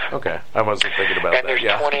 1965. Okay, I wasn't thinking about that. And there's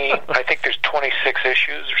 20. I think there's 26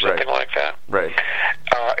 issues or something like that. Right.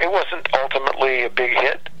 It wasn't ultimately a big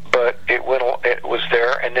hit, but it was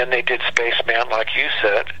there, and then they did Spaceman, like you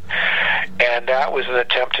said, and that was an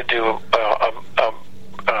attempt to do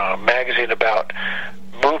a magazine about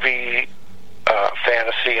movie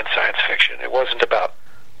fantasy and science fiction. It wasn't about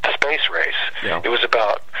the space race. Yeah. It was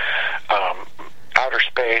about outer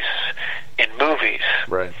space in movies.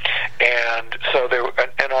 Right. And so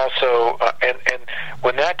and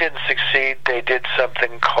when that didn't succeed, they did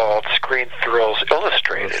something called Screen Thrills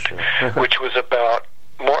Illustrated, which was about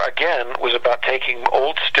taking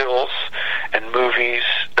old stills and movies,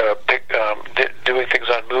 doing things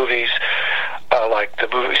on movies, like the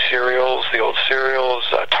movie serials, the old serials,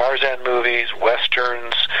 Tarzan movies,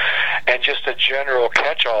 westerns, and just a general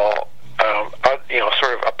catch-all,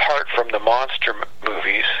 sort of apart from the monster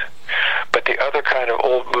movies, but the other kind of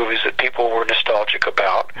old movies that people were nostalgic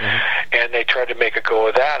about, and they tried to make a go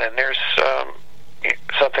of that. And there's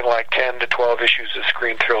something like 10 to 12 issues of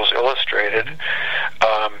Screen Thrills Illustrated.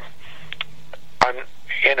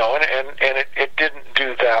 It didn't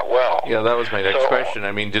do that well. Yeah, that was my next question.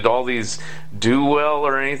 I mean, did all these do well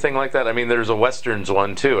or anything like that? I mean, there's a Westerns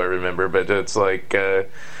one too, I remember, but it's like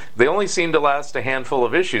they only seemed to last a handful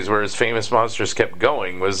of issues, whereas Famous Monsters kept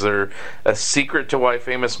going. Was there a secret to why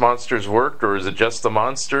Famous Monsters worked, or is it just the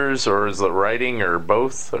monsters, or is it writing, or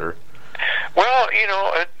both? Or well,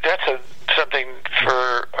 that's something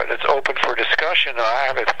that's open for discussion. I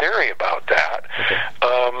have a theory about that.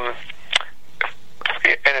 Okay.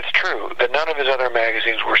 And it's true that none of his other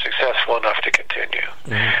magazines were successful enough to continue,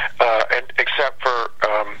 and except for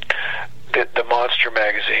the monster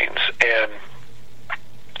magazines. And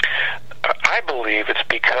I believe it's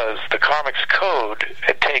because the Comics Code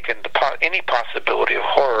had taken any possibility of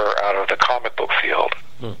horror out of the comic book field,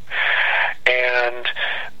 and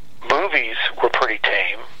movies were pretty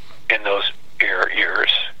tame in those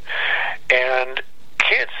years, and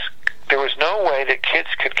there was no way that kids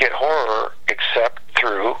could get horror except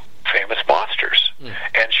through Famous Monsters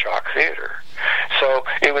and Shock Theater. So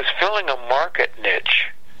it was filling a market niche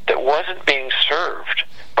that wasn't being served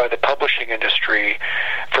by the publishing industry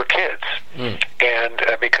for kids. And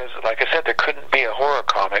because, like I said, there couldn't be a horror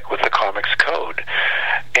comic with the Comics Code.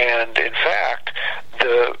 And in fact,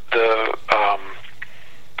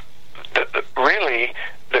 really,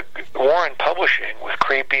 the Warren Publishing with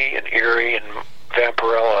Creepy and Eerie and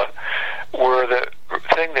Vampirella were the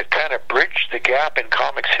thing that kind of bridged the gap in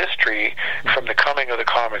comics history from the coming of the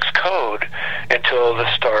Comics Code until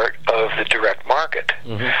the start of the direct market,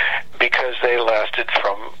 because they lasted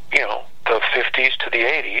from the 50s to the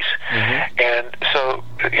 80s. And so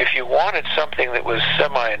if you wanted something that was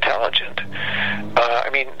semi-intelligent,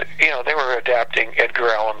 they were adapting Edgar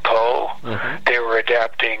Allan Poe, they were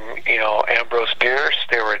adapting Ambrose Bierce,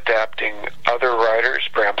 they were adapting other writers,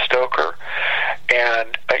 Bram Stoker,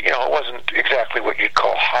 and it wasn't exactly what you'd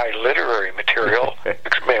call high literary material,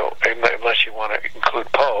 unless you want to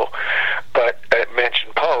include Poe. But I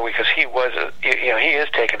mentioned Poe because he was he is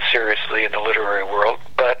taken seriously in the literary world.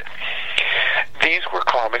 But these were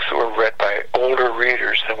comics that were read by older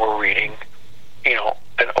readers than were reading,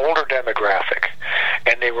 an older demographic,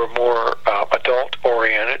 and they were more adult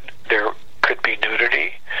oriented. There could be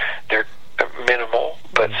nudity. They're minimal,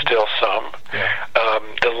 but still some.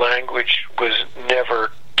 The language was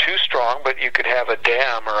never too strong, but you could have a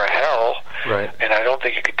damn or a hell, and I don't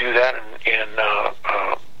think you could do that in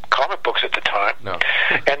comic books at the time. No.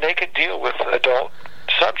 And they could deal with adult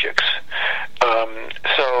subjects.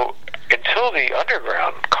 So until the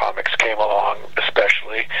underground comics came along,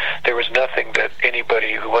 especially, there was nothing that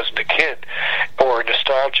anybody who wasn't a kid or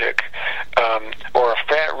nostalgic or a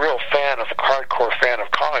real hardcore fan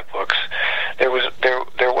of comic books, there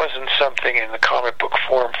wasn't something in the comic book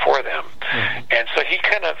form for them. And so he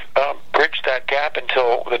kind of bridged that gap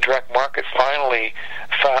until the direct market finally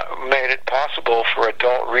made it possible for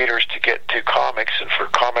adult readers to get to comics and for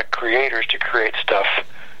comic creators to create stuff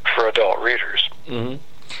for adult readers.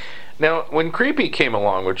 Now, when Creepy came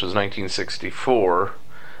along, which was 1964,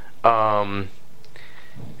 I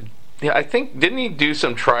think, didn't he do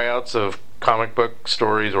some tryouts of comic book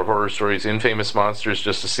stories or horror stories in Famous Monsters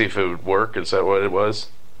just to see if it would work? Is that what it was?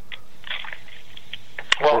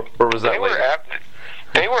 Well, or was that later?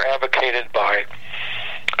 They were advocated by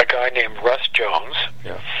a guy named Russ Jones,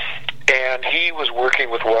 and he was working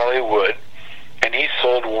with Wally Wood, and he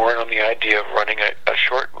sold Warren on the idea of running a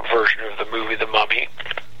short version of the movie The Mummy,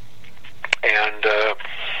 and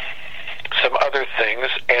some other things,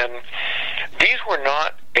 and these were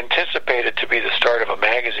not anticipated to be the start of a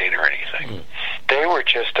magazine or anything. They were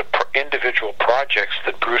just individual projects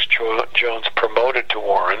that Bruce Jones promoted to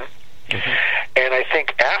Warren, and I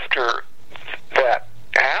think after that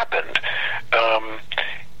happened,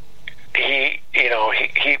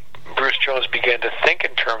 Bruce Jones began to think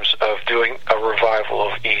in terms of doing a revival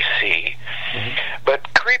of EC. But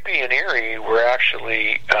Creepy and Eerie were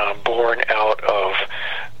actually born out of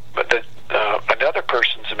another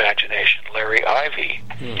person's imagination, Larry Ivey.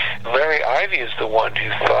 Larry Ivey is the one who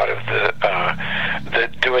thought of the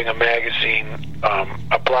doing a magazine,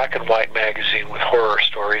 a black and white magazine with horror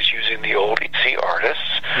stories using the old EC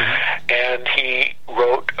artists, and he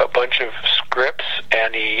wrote a bunch of scripts,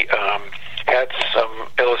 and he had had some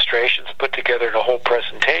illustrations put together in a whole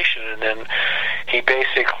presentation, and then he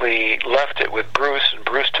basically left it with Bruce, and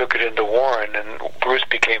Bruce took it into Warren, and Bruce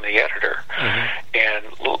became the editor. And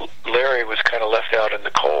Larry was kind of left out in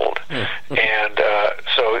the cold. And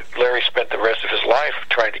so Larry spent the rest of his life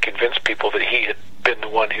trying to convince people that he had been the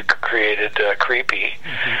one who created Creepy.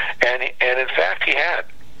 And in fact, he had.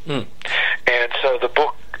 And so the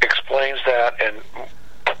book explains that and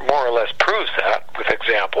more or less proves that with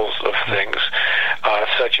examples of things,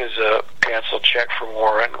 such as a canceled check from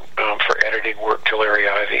Warren for editing work to Larry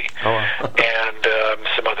Ivy, and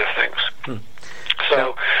some other things.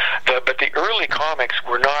 So, but the early comics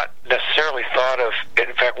were not necessarily thought of.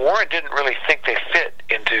 In fact, Warren didn't really think they fit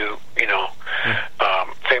into,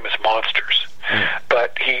 Famous Monsters.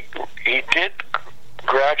 But he did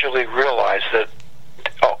gradually realize that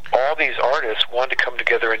all these artists wanted to come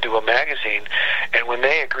together and do a magazine, and when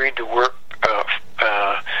they agreed to work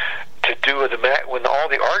to do when all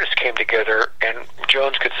the artists came together, and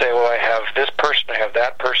Jones could say, "Well, I have this person, I have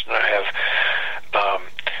that person, I have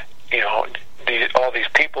all these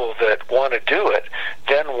people that want to do it,"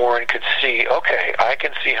 then Warren could see, okay, I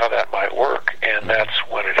can see how that might work, and that's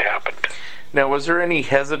when it happened. Now, was there any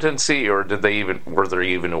hesitancy, or were they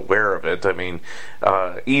even aware of it? I mean,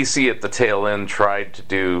 EC at the tail end tried to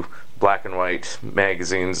do black and white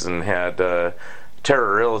magazines and had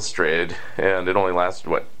Terror Illustrated, and it only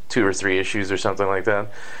lasted 2 or 3 issues or something like that.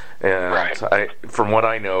 And right. From what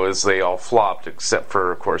I know, is they all flopped except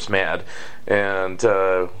for, of course, Mad. And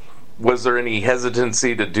was there any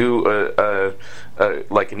hesitancy to do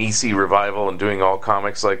like an EC revival and doing all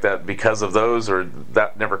comics like that because of those, or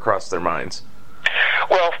that never crossed their minds?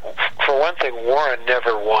 Well, for one thing, Warren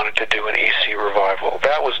never wanted to do an EC revival.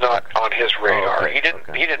 That was not on his radar. He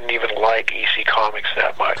didn't even like EC Comics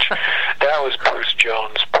that much. That was Bruce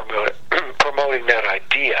Jones promoting that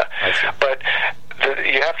idea. But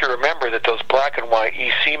you have to remember that those black and white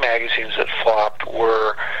EC magazines that flopped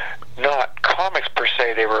were not comics per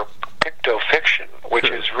se. They were pictofiction, which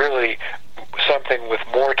is really something with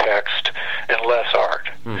more text and less art.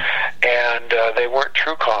 And they weren't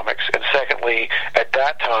true comics. And secondly, at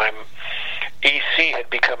that time, EC had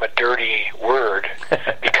become a dirty word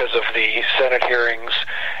because of the Senate hearings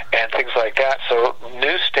and things like that. So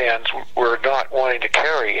newsstands were not wanting to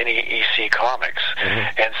carry any EC comics.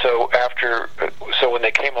 And so when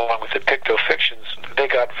they came along with the pictofictions, they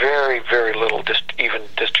got very, very little even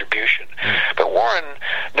distribution. But Warren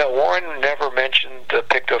never mentioned the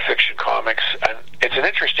pictofiction comics, and it's an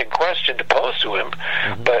interesting question to pose to him,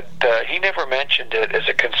 but he never mentioned it as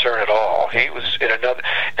a concern at all. He was in another.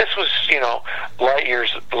 This was, light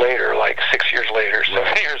years later, like 6 years later,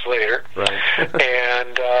 7 years later,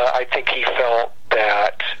 and I think he felt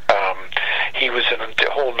that he was in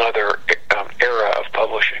a whole nother era of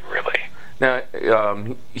publishing, really. Now,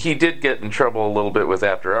 he did get in trouble a little bit with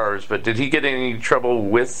After Hours, but did he get any trouble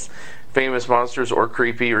with Famous Monsters or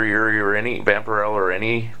Creepy or Eerie or any Vampirella or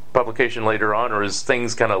any publication later on, or is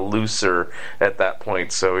things kind of looser at that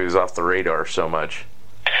point, so he was off the radar so much?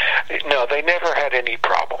 No, they never had any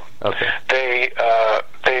problem. Okay.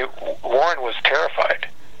 Warren was terrified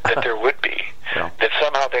that there would be. That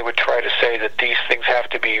somehow they would try to say that these things have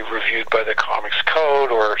to be reviewed by the Comics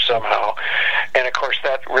Code or somehow. And of course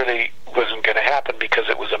that really wasn't going to happen because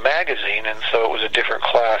it was a magazine, and so it was a different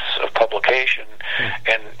class of publication.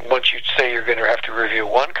 And once you say you're going to have to review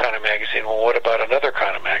one kind of magazine, well, what about another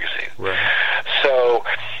kind of magazine? Right. So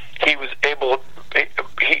he was able...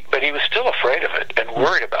 but he was still afraid of it and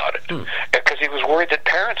worried about it because he was worried that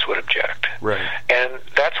parents would object. Right. And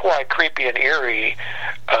that's why Creepy and Eerie,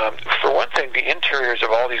 for one thing, the interiors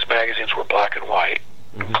of all these magazines were black and white,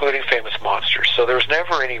 including Famous Monsters. So there was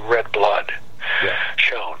never any red blood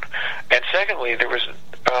shown. And secondly, there was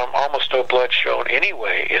almost no blood shown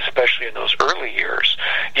anyway, especially in those early years.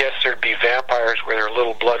 Yes, there'd be vampires where their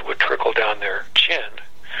little blood would trickle down their chin,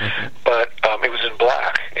 but it was in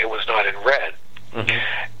black. It was not in red.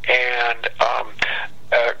 And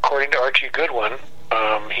according to Archie Goodwin,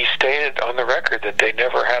 he stated on the record that they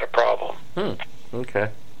never had a problem. Okay.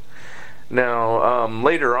 Now,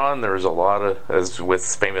 later on, there's a lot of, as with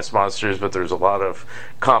Famous Monsters, but there's a lot of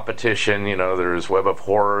competition. There's Web of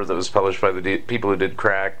Horror that was published by the people who did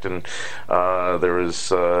Cracked, and there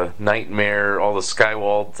was Nightmare, all the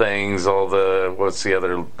Skywald things, all the, what's the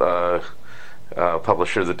other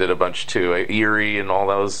publisher that did a bunch too, Eerie and all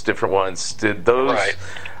those different ones. Did those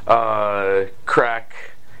crack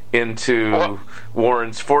into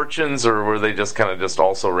Warren's fortunes, or were they just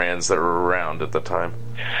also rans that were around at the time?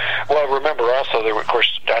 Well, remember also there were, of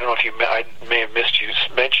course, I don't know if I may have missed you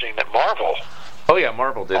mentioning that Marvel Oh yeah,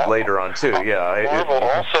 Marvel did later on too. Yeah,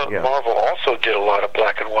 Marvel also did a lot of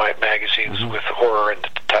black and white magazines with horror and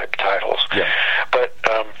type titles. Yeah. But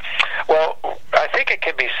well, I think it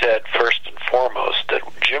can be said first and foremost that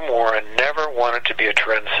Jim Warren never wanted to be a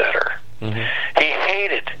trendsetter. He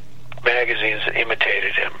hated magazines that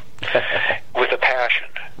imitated him with a passion,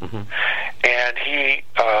 and he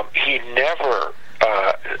never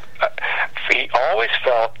he always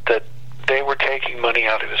felt that they were taking money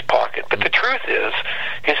out of his pocket. But the truth is,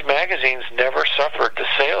 his magazines never suffered. The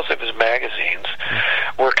sales of his magazines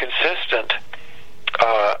were consistent,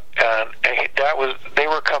 and they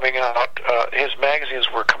were coming out. His magazines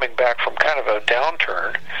were coming back from kind of a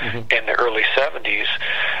downturn in the early 70s.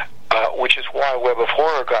 Which is why Web of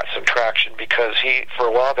Horror got some traction, because for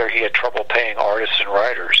a while there, he had trouble paying artists and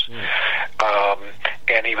writers,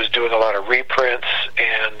 and he was doing a lot of reprints,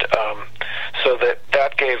 and so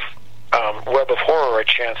that gave Web of Horror a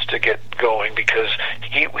chance to get going, because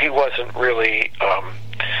he wasn't really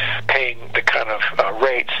paying the kind of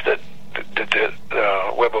rates that the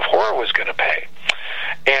Web of Horror was going to pay.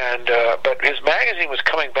 And but his magazine was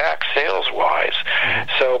coming back sales-wise.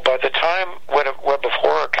 So by the time Web of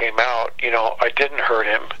Horror came out, I didn't hurt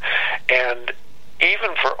him. And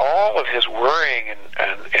even for all of his worrying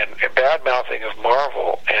and bad-mouthing of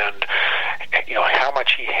Marvel, and how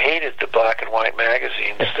much he hated the black and white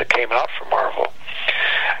magazines that came out from Marvel,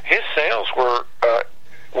 his sales were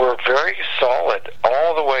very solid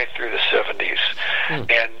all the way through the 70s.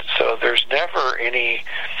 And so there's never any...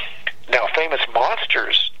 Now, Famous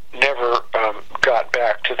Monsters never got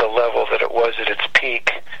back to the level that it was at its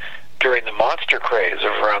peak during the monster craze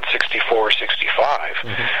of around 64, 65,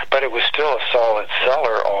 but it was still a solid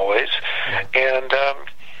seller always, and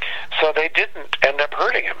so they didn't end up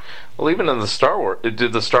hurting him. Well, even in the Star Wars,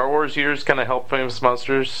 did the Star Wars years kind of help Famous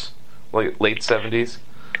Monsters, like late 70s?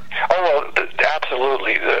 Oh, well,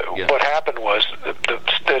 absolutely. What happened was that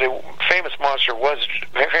Famous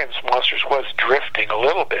Monsters was drifting a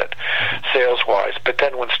little bit sales-wise, but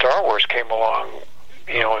then when Star Wars came along,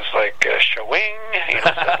 it was like shawing.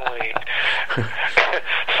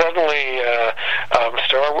 Suddenly,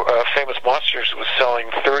 Famous Monsters was selling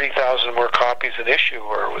 30,000 more copies an issue,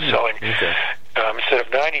 or it was selling instead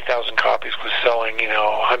of 90,000 copies, was selling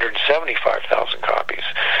 175,000 copies,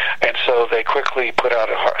 and so they quickly put out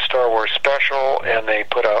a Star Wars special, and they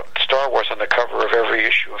put out Star Wars on the cover of every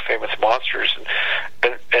issue of Famous Monsters,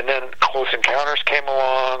 and then Close Encounters came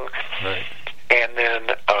along, and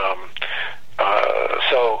then.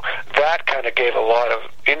 So that kind of gave a lot of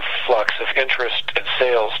influx of interest and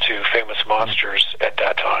sales to Famous Monsters at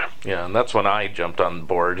that time. Yeah, and that's when I jumped on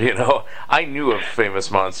board. I knew of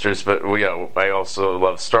Famous Monsters, but I also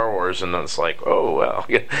love Star Wars, and it's like, oh well.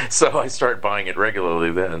 So I started buying it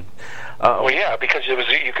regularly then. Because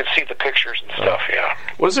you could see the pictures and stuff.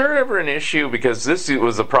 Was there ever an issue, because this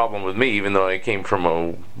was a problem with me, even though I came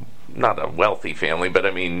from not a wealthy family, but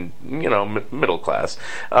I mean, middle class.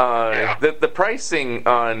 The pricing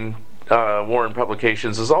on Warren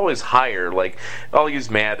Publications is always higher. Like, I'll use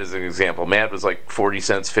Mad as an example. Mad was like 40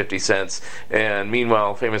 cents, 50 cents, and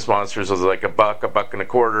meanwhile, Famous Monsters was like $1 and a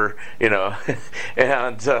quarter,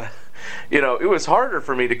 and it was harder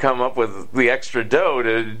for me to come up with the extra dough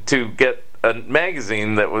to get a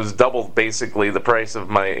magazine that was double basically the price of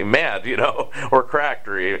my Mad, or Cracked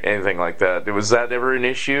or anything like that. Was that ever an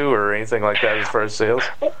issue or anything like that as far as sales?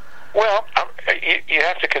 Well, you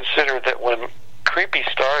have to consider that when Creepy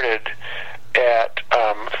started at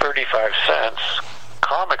 35 cents,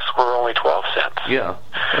 comics were only 12 cents. Yeah.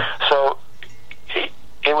 So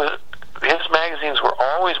his magazines were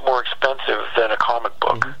always more expensive than a comic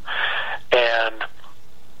book, and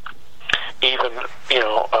even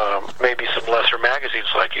maybe some lesser magazines,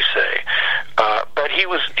 like you say, but he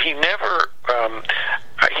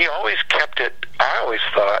always kept it. I always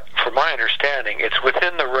thought, from my understanding, it's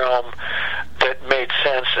within the realm that made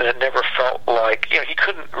sense, and it never felt like he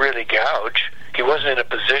couldn't really gouge. He wasn't in a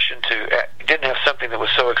position he didn't have something that was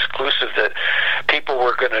so exclusive that people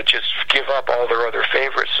were going to just give up all their other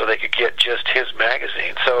favorites so they could get just his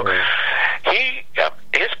magazine. So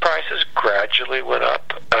his prices gradually went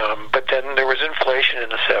up, but then there was inflation in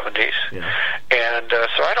the 70s, and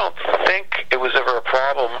so I don't think it was ever a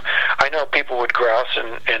problem. I know people would grouse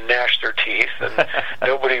and gnash their teeth, and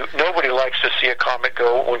nobody likes to see a comic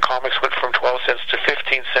go when comics went from 12 cents to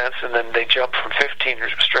 15 cents, and then they jumped from 15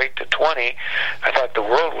 straight to 20. I thought the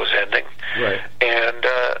world was ending. Right. And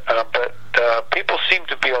but people seem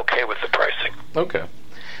to be okay with the pricing. Okay.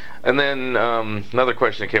 And then another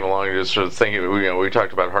question that came along is sort of thinking, we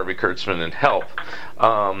talked about Harvey Kurtzman and Help.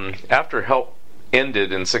 After Help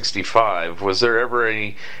ended in 1965, was there ever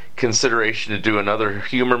any consideration to do another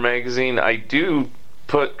humor magazine? I do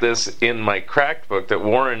put this in my Cracked book that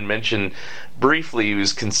Warren mentioned briefly he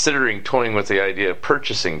was considering toying with the idea of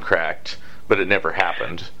purchasing Cracked, but it never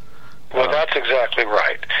happened. Well, that's exactly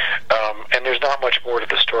right. And there's not much more to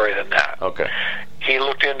the story than that. Okay. He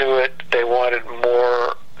looked into it. They wanted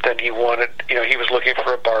more than he wanted. You know, he was looking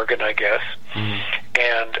for a bargain, I guess. Mm-hmm.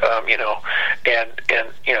 And,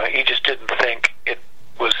 he just didn't think it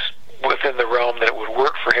was within the realm that it would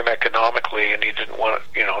work for him economically, and he didn't want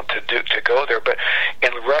to go there. But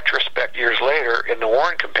in retrospect, years later, in the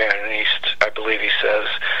Warren Companion, I believe he says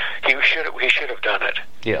he should have done it.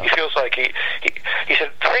 Yeah. He feels like he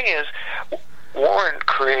said the thing is, Warren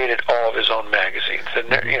created all of his own magazines,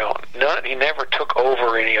 and he never took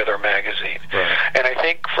over any other magazine. Right. And I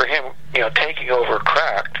think for him, taking over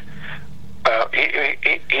Cracked,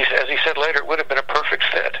 as he said later, it would have been a perfect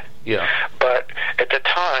fit. Yeah. But at the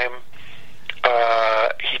time,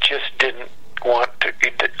 he just didn't want to.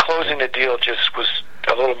 Closing the deal just was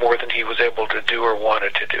a little more than he was able to do or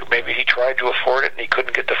wanted to do. Maybe he tried to afford it and he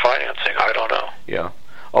couldn't get the financing. I don't know. Yeah.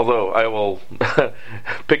 Although I will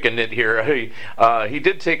pick a nit here, he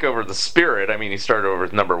did take over the Spirit. I mean, he started over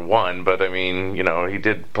as number 1, but I mean, he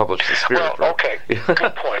did publish the Spirit. Well, okay,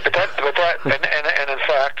 good point. But that, and in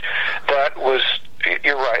fact, that was.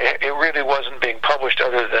 You're right. It really wasn't being published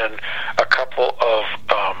other than a couple of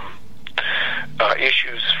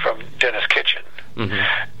issues from Dennis Kitchen.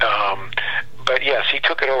 Mm-hmm. But yes, he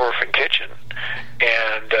took it over from Kitchen,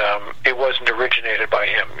 and it wasn't originated by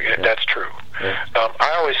him. Yeah. That's true. Yeah.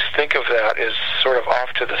 I always think of that as sort of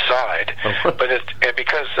off to the side, but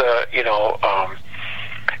because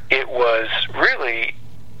it was really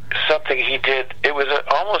something he did. It was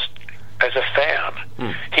almost as a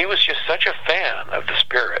fan. He was just such a fan of the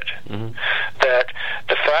Spirit that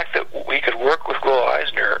the fact that we could work with Will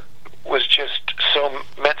Eisner was just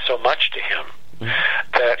meant so much to him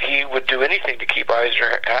that he would do anything to keep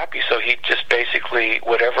Eisner happy. So he just basically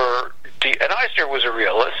whatever. And Eisner was a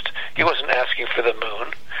realist. He wasn't asking for the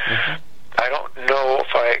moon. I don't know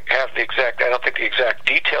if I have the exact. I don't think the exact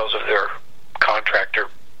details of their contract are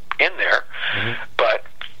in there, but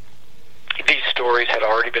these stories had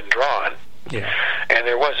already been drawn. Yeah. And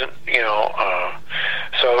there wasn't,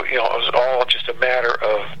 so it was all just a matter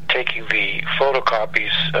of taking the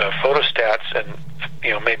photocopies, photostats, and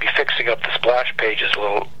maybe fixing up the splash pages a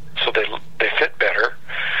little so they fit better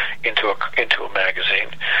into a magazine.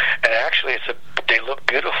 And actually, they look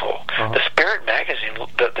beautiful. Uh-huh. The Spirit magazine,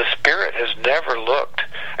 the Spirit has never looked.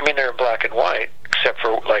 I mean, they're in black and white, except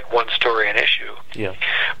for like one story an issue. Yeah.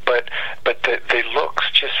 But they look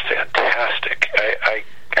just fantastic. I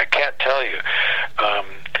can't tell you.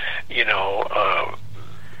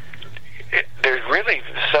 There's really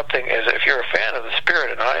something, as if you're a fan of the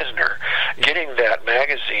Spirit and Eisner, getting that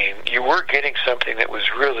magazine, you were getting something that was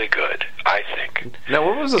really good, I think. Now,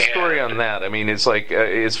 what was the story on that? I mean, it's like,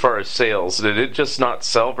 as far as sales, did it just not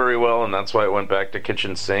sell very well, and that's why it went back to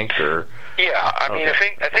Kitchen Sink, or? Yeah, I mean,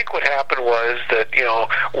 I think what happened was that,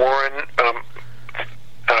 Warren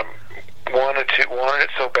wanted it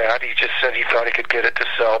so bad, he just said he thought he could get it to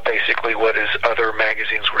sell basically what his other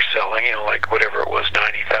magazines were selling, like whatever it was,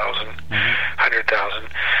 90,000, 100,000.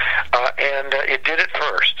 And it did it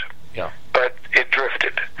first. Yeah. But it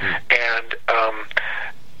drifted. And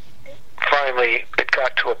finally, it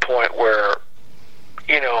got to a point where,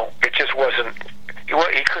 it just wasn't,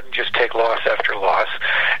 he couldn't just take loss after loss.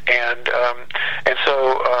 And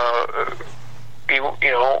so,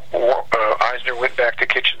 Eisner went back to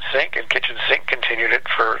Kitchen Sink, and Kitchen Sink continued it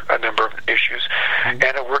for a number of issues, and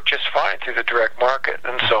it worked just fine through the direct market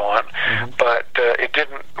and so on. But it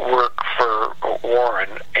didn't work for Warren,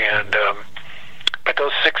 and but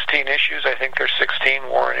those 16 issues, I think there's 16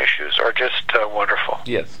 Warren issues, are just wonderful.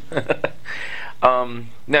 Yes.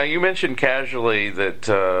 Now, you mentioned casually that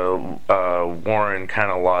Warren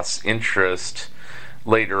kind of lost interest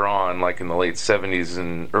later on, like in the late 70s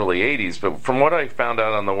and early 80s, but from what I found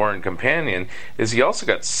out on the Warren Companion, is he also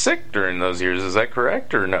got sick during those years. Is that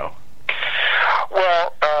correct, or no?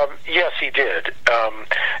 Well, yes, he did.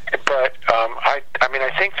 But I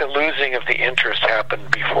think the losing of the interest happened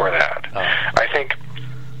before that. I think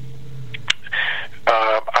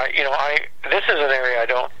this is an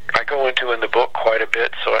area I go into in the book quite a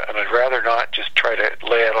bit, and I'd rather not just try to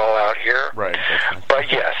lay it all out here. Right.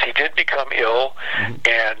 But yes, he did become ill,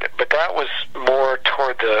 but that was more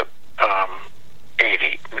toward the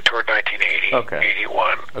toward 1980,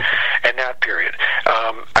 81, and that period.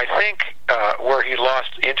 I think where he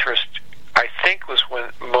lost interest, I think was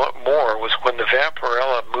when the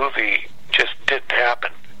Vampirella movie just didn't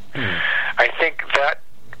happen. I think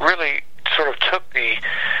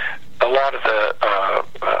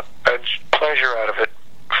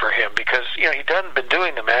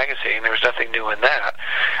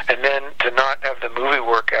movie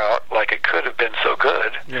work out like it could have been so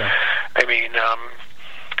good. Yeah. I mean,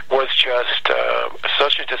 was just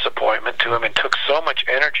such a disappointment to him, and took so much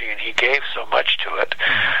energy, and he gave so much to it.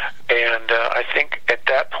 And I think at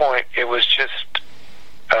that point it was just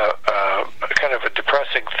kind of a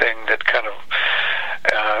depressing thing that kind of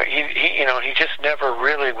he just never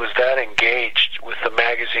really was that engaged with the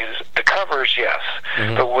magazines. The covers, yes,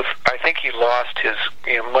 but I think he lost his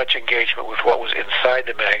much engagement with what was inside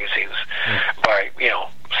the magazines by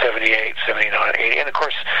 78, 79, 80. And of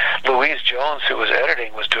course, Louise Jones, who was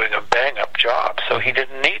editing, was doing a bang-up job, so he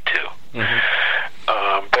didn't need to.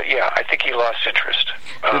 But yeah, I think he lost interest.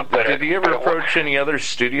 Did he ever approach any other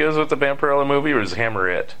studios with the Vampirella movie, or was Hammer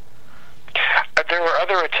it? There were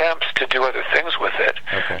other attempts to do other things with it,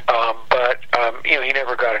 but he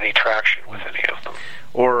never got any traction with any of them.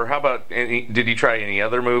 Or how about, did he try any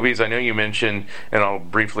other movies? I know you mentioned, and I'll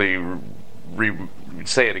briefly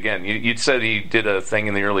say it again. You said he did a thing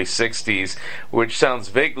in the early '60s, which sounds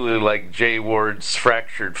vaguely like Jay Ward's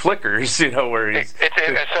Fractured Flickers. Where he's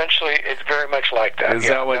essentially it's very much like that. Is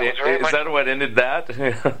that what ended that?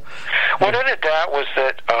 What ended that was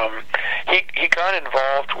that he got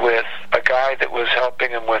involved with a guy that was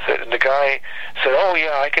helping him with it, and the guy said, "Oh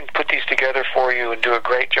yeah, I can put these together for you and do a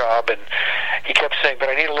great job." And he kept saying, "But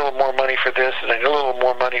I need a little more money for this, and I need a little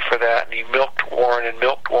more money for that." And he milked Warren,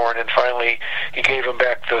 and finally he gave him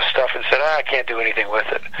back those stuff and said, "I can't do anything with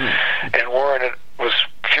it." And Warren was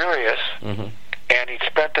furious, and he'd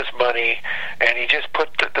spent this money, and he just put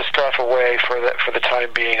the stuff away for the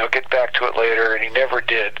time being. I'll get back to it later, and he never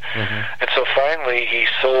did. And so finally he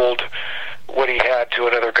sold what he had to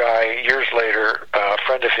another guy years later, a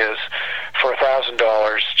friend of his, for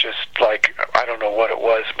 $1,000, just like, I don't know what it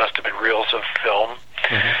was, must have been reels of film.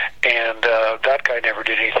 And that guy never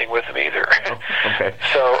did anything with him either. Okay.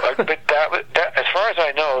 So, but that, as far as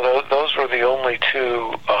I know, those were the only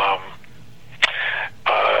two.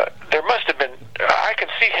 There must have been. I can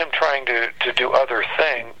see him trying to do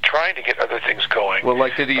trying to get other things going. Well,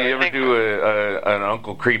 like, did he ever do an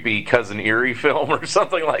Uncle Creepy Cousin Eerie film or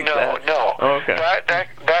something like that? No. Oh, okay.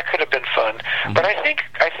 That could have been fun. But I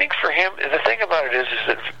think for him, the thing about it is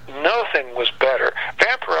that nothing was better.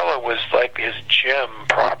 Vampirella was like his gem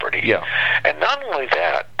property. Yeah. And not only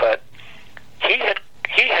that, but he had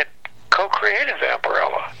co-created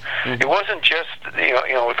Vampirella. It wasn't just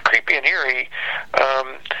with Creepy and Eerie.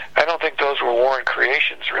 I don't think those were Warren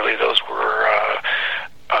creations. Really, those were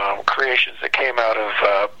creations that came out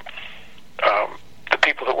of the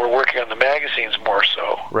people that were working on the magazines more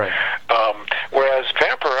so. Right. Whereas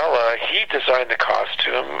Vampirella, he designed the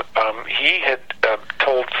costume. He had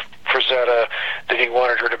told Frazetta that he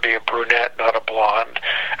wanted her to be a brunette, not a blonde.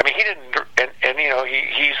 I mean, he didn't, and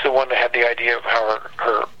he's the one that had the idea of how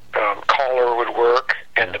her collar would work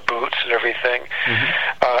and the boots and everything.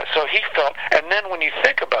 So he felt, and then when you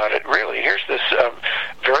think about it, really, here's this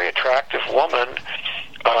very attractive woman,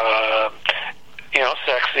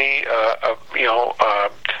 sexy,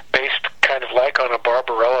 based kind of like on a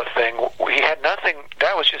Barbarella thing. He had nothing.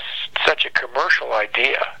 That was just such a commercial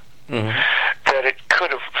idea that it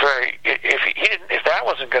could have if that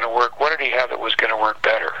wasn't going to work, what did he have that was going to work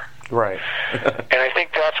better? Right. And I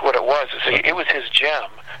think that's what it was. It was his gem.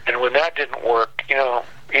 And when that didn't work,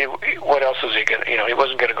 what else was he going to, he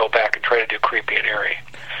wasn't going to go back and try to do Creepy and Eerie.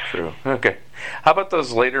 True. Okay. How about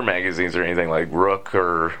those later magazines or anything like Rook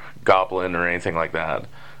or Goblin or anything like that?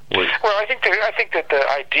 Well, I think that the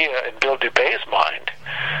idea in Bill Dubé's mind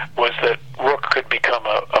was that Rook could become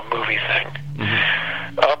a movie thing.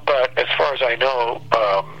 But as far as I know,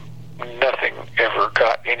 nothing ever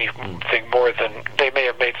got anything more than, they may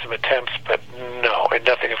have made some attempts, but no, and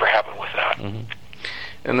nothing ever happened with that.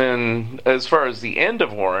 And then, as far as the end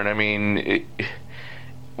of Warren, I mean,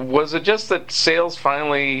 was it just that sales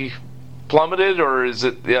finally plummeted, or is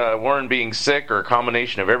it Warren being sick, or a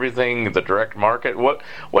combination of everything, the direct market? What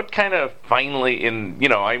kind of finally, I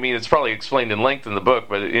mean, it's probably explained in length in the book,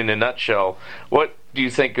 but in a nutshell, what do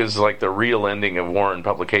you think is like the real ending of Warren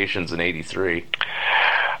Publications in '83?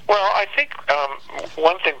 Well, I think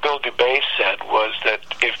one thing Bill Dubé said was that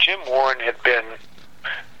if Jim Warren had been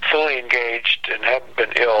fully engaged and hadn't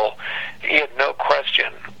been ill, he had no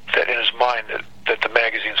question that in his mind that the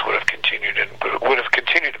magazines would have continued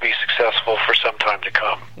to be successful for some time to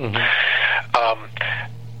come.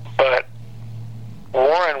 But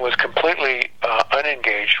Warren was completely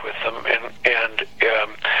unengaged with them, and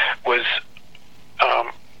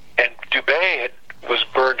Dubé was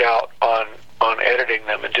burned out on editing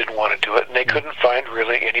them and didn't want to do it, and they couldn't find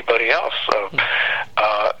really anybody else. So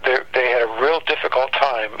they had a real difficult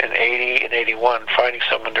time in '80 and '81 finding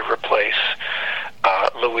someone to replace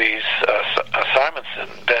Louise Simonson,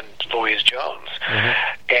 then Louise Jones.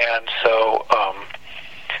 And so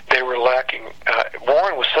they were lacking.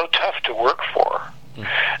 Warren was so tough to work for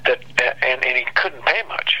that, and he couldn't pay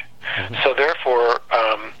much. So therefore,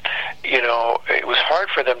 it was hard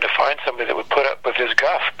for them to find somebody that would put up with his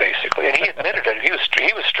guff, basically. And he admitted it. He was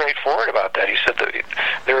straightforward about that. He said that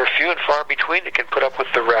there are few and far between that can put up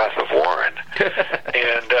with the wrath of Warren.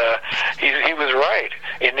 And he was right.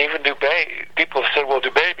 And even Dubé, people have said, well,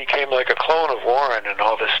 Dubé became like a clone of Warren and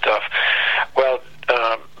all this stuff. Well,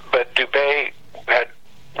 but Dubé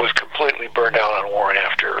was completely burned out on Warren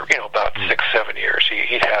after about 6-7 years.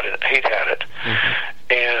 He'd had it,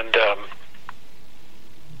 and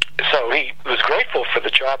so he was grateful for the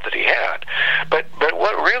job that he had. But it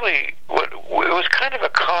was kind of a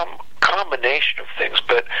combination of things.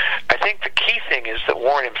 But I think the key thing is that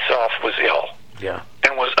Warren himself was ill,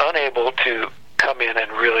 and was unable to come in and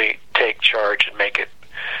really take charge and make it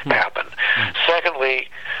happen. Secondly,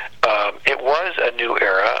 it was a new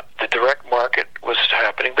era. The direct market was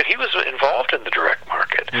happening, but he was involved in the direct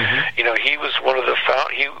market. He was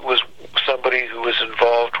he was somebody who was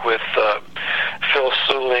involved with Phil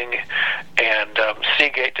Suling and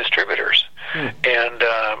Seagate Distributors. And in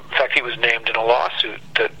fact, he was named in a lawsuit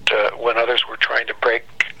that when others were trying to break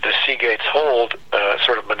the Seagate's hold,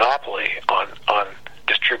 sort of monopoly on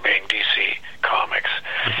distributing DC Comics.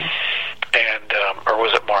 And or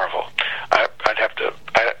was it Marvel? I'd have to.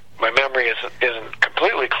 My memory isn't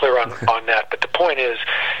completely clear on that. But the point is,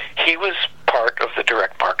 he was part of the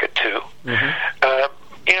direct market too.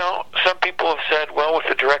 Some people have said, well, with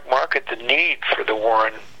the direct market, the need for the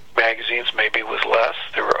Warren magazines maybe was less.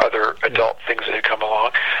 There were other adult things that had come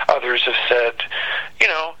along. Others have said,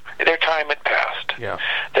 their time had passed. And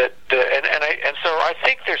so I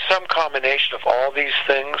think there's some combination of all these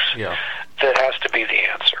things that has to be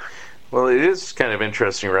the answer. Well, it is kind of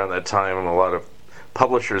interesting around that time, and a lot of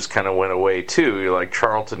publishers kind of went away too. Like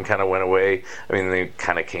Charlton kind of went away. I mean, they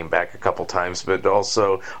kind of came back a couple times, but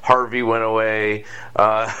also Harvey went away.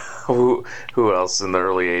 Who else in the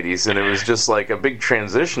early 80s? And it was just like a big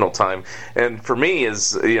transitional time. And for me,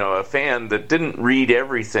 as a fan that didn't read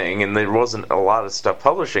everything, and there wasn't a lot of stuff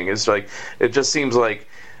publishing, it's like it just seems like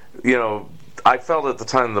I felt at the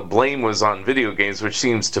time the blame was on video games, which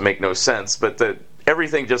seems to make no sense, but that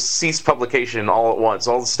everything just ceased publication all at once.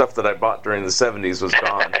 All the stuff that I bought during the 70s was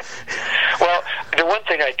gone. Well, the one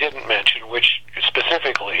thing I didn't mention, which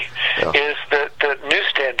specifically, is that the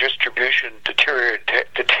newsstand distribution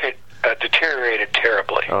deteriorated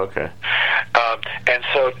terribly. Okay. And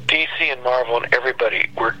so DC and Marvel and everybody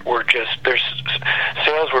were just, their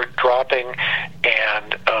sales were dropping,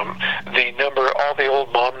 and all the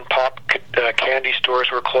old mom and pop candy stores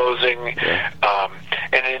were closing,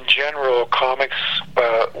 and in general, comics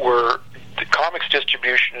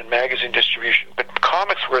distribution and magazine distribution, but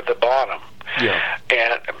comics were at the bottom,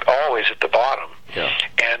 and always at the bottom.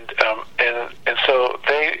 And so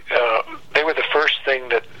they were the first thing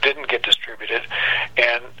that didn't get distributed,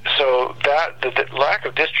 and so the lack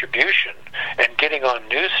of distribution and getting on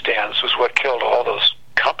newsstands was what killed all those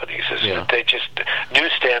companies. They just,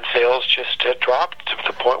 newsstand sales just had dropped to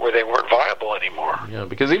the point where they weren't viable anymore. Yeah,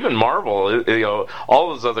 because even Marvel, all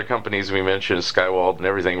those other companies we mentioned, Skywald and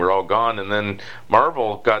everything, were all gone, and then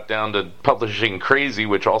Marvel got down to publishing Crazy,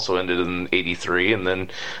 which also ended in '83, and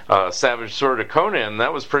then Savage Sword of Conan.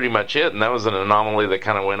 That was pretty much it, and that was an anomaly that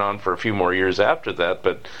kind of went on for a few more years after that,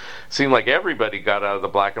 but seemed like everybody got out of the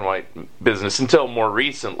black and white business until more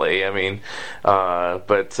recently. I mean, I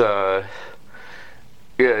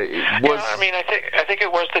think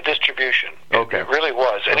it was the distribution. It really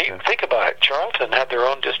was. And think about it. Charlton had their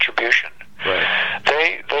own distribution. Right.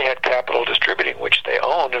 They had Capital Distributing, which they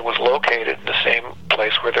owned and was located in the same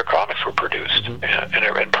place where their comics were produced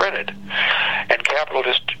and printed. And Capital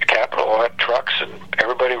had trucks and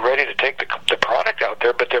everybody ready to take the product out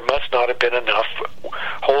there, but there must not have been enough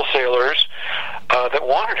wholesalers that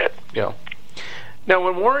wanted it. Yeah. Now,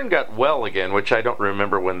 when Warren got well again, which I don't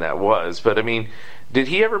remember when that was, but I mean, did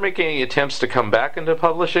he ever make any attempts to come back into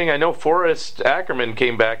publishing? I know Forrest Ackerman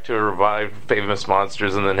came back to revive Famous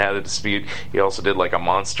Monsters and then had a dispute. He also did like a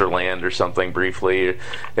Monsterland or something briefly,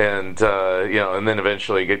 and and then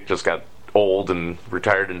eventually just got old and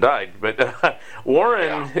retired and died. But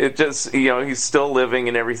Warren, it just, he's still living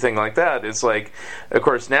and everything like that. It's like, of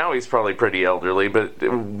course, now he's probably pretty elderly, but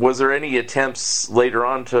was there any attempts later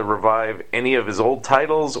on to revive any of his old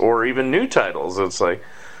titles or even new titles? It's like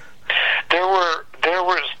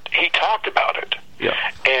he talked about it. Yeah.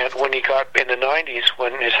 And when he got in the 90s,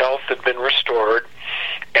 when his health had been restored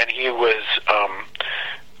and he was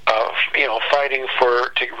fighting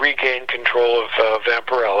to regain control of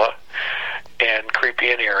Vampirella, and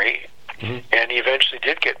Creepy and Eerie, and he eventually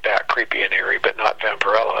did get back Creepy and Eerie, but not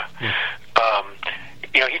Vampirella.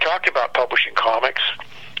 He talked about publishing comics.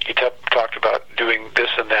 He talked about doing this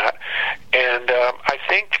and that, and I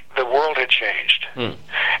think the world had changed. And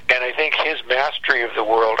I think his mastery of the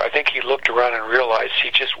world, I think he looked around and realized he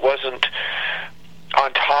just wasn't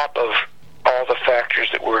on top of all the factors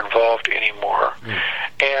that were involved anymore.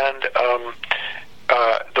 And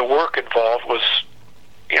the work involved was,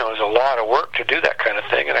 was a lot of work to do that kind of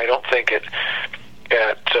thing, and I don't think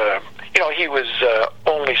he was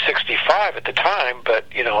only 65 at the time, but,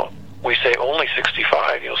 we say only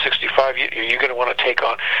 65, 65, you're going to want to take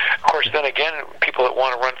on. Of course, then again, people that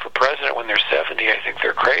want to run for president when they're 70, I think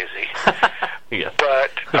they're crazy. Yeah. But,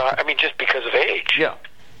 just because of age. Yeah.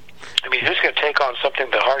 Who's going to take on something,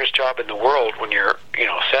 the hardest job in the world when you're,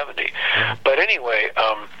 70? Yeah. But anyway,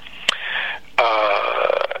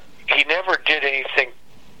 he never did anything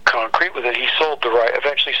concrete with it. He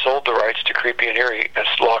eventually sold the rights to Creepy and Eerie as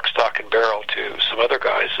Lock, Stock, and Barrel to some other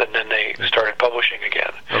guys, and then they started publishing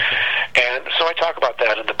again. Okay. And so I talk about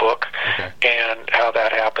that in the book, and how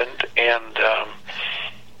that happened,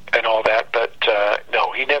 and all that. But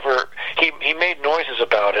no, he never. He made noises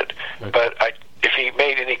about it, but if he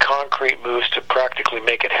made any concrete moves to practically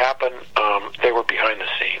make it happen, they were behind the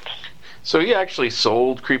scenes. So he actually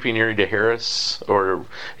sold Creepy and Eerie to Harris, or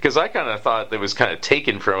because I kind of thought it was kind of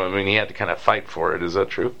taken from him and he had to kind of fight for it. Is that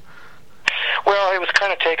true? Well, it was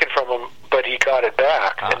kind of taken from him, but he got it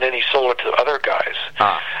back, and then he sold it to other guys.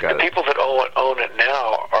 The people that own it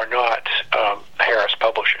now are not Harris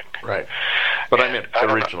Publishing. Right. But I meant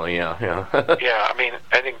originally, yeah. Yeah,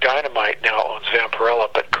 I think Dynamite now owns Vampirella,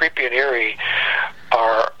 but Creepy and Eerie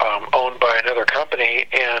are owned by another company,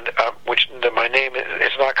 and which my name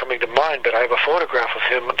is not coming to mind, but I have a photograph of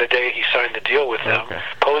him the day he signed the deal with them,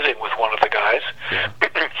 posing with one of the guys. Yeah.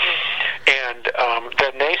 And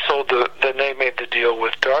then they made the deal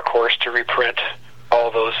with Dark Horse to reprint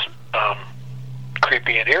all those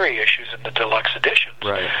Creepy and Eerie issues in the deluxe editions.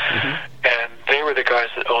 Right. And they were the guys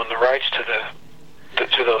that owned the rights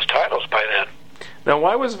to those titles by then. Now,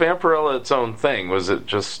 why was Vampirella its own thing? Was it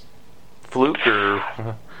just fluke, or?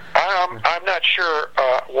 I'm not sure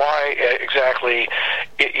why exactly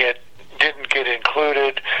it didn't get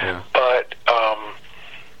included, but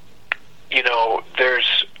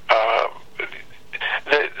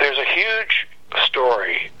there's a huge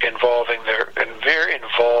story involving and very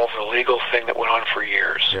involved a legal thing that went on for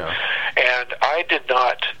years. Yeah. And I did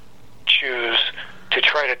not choose to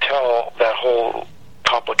try to tell that whole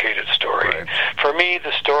complicated story. Right. For me,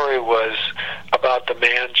 the story was about the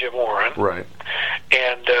man, Jim Warren. Right.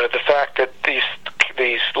 And the fact that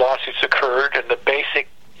these lawsuits occurred, and the basic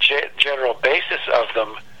general basis of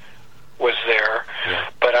them was there,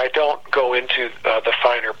 but I don't go into the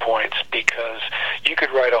finer points, because you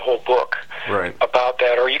could write a whole book about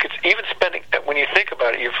that, or you could even spend, when you think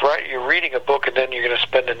about it, you're reading a book, and then you're going to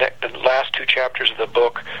spend the last two chapters of the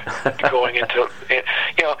book going into it.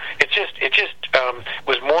 It just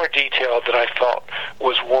was more detailed than I felt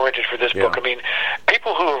was warranted for this book.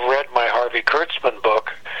 People who have read my Harvey Kurtzman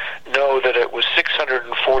book know that it was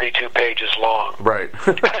 642 pages long. Right.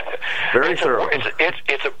 Very thorough.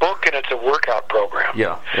 It's a book, and it's a workout program.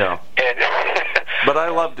 Yeah. And but I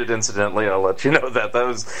loved it, incidentally. I'll let you know that. That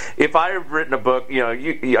was, if I had written a book,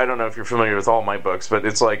 I don't know if you're familiar with all my books, but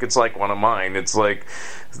it's like one of mine. It's like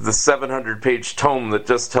the 700-page tome that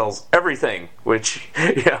just tells everything, which,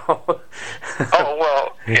 Oh,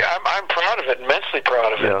 well, I'm proud of it, immensely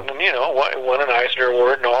proud of it. And, won an Eisner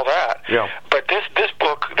Award and all that. Yeah. But this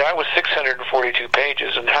book, that was 642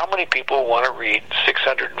 pages, and how many people want to read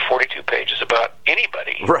 642 pages about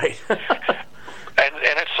anybody? Right. And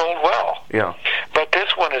it sold well. Yeah. But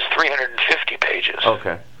this one is 350 pages.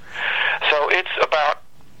 Okay. So it's about,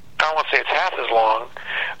 I won't say it's half as long,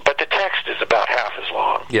 but the text is about half as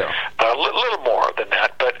long. Yeah. A little more than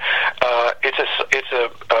that, but it's a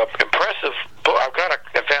impressive book. I've got an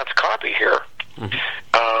advanced copy here,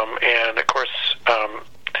 and of course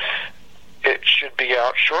it should be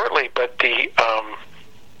out shortly. But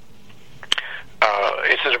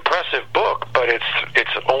it's an impressive book, but it's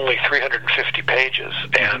only 350 pages,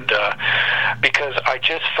 and because I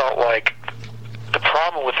just felt like the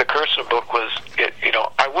problem with the Kurtzman book was,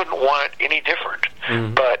 I wouldn't want it any different,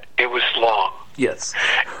 but it was long. Yes.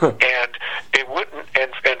 And it wouldn't,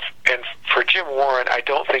 and for Jim Warren, I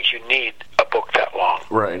don't think you need a book that long.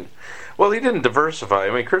 Right. Well, he didn't diversify.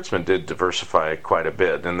 Kurtzman did diversify quite a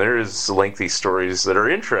bit, and there is lengthy stories that are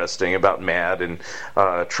interesting about Mad and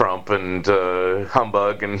Trump and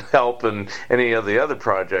Humbug and Help and any of the other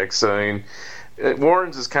projects.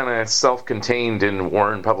 Warren's is kind of self-contained in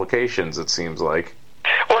Warren Publications, it seems like.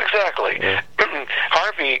 Well, exactly. Yeah.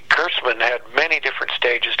 Harvey Kurtzman had many different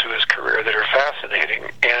stages to his career that are fascinating,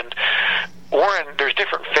 and Warren, there's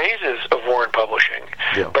different phases of Warren Publishing,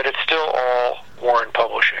 but it's still all Warren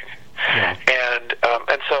Publishing. Yeah.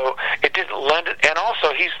 And so it didn't lend it, and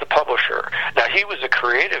also he's the publisher. Now, he was a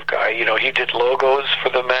creative guy, you know, he did logos for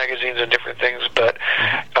the magazines and different things, but,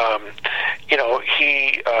 you know,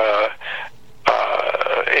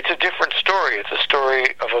 it's a different story. It's a story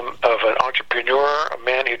of an entrepreneur, a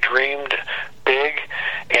man who dreamed big,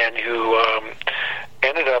 and who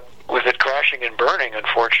ended up with it crashing and burning,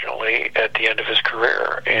 unfortunately, at the end of his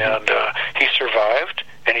career. And he survived,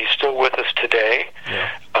 and he's still with us today. Yeah.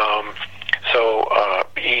 So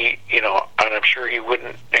he, you know, and I'm sure he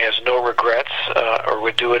has no regrets or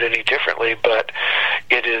would do it any differently, but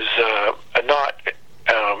it is not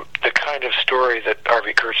the kind of story that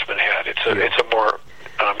Harvey Kurtzman had. It's a more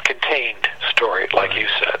contained story, like you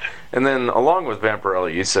said. And then, along with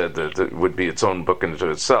Vampirella, you said that it would be its own book into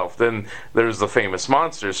itself. Then there's the Famous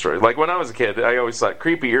Monsters story. Like, when I was a kid, I always thought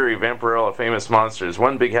Creepy, Eerie, Vampirella, Famous Monsters,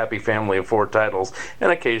 one big happy family of 4 titles,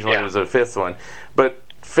 and occasionally there was a 5th one. But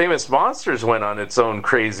Famous Monsters went on its own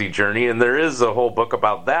crazy journey, and there is a whole book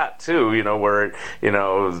about that too. You know, where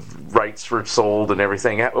rights were sold and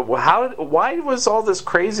everything. Why was all this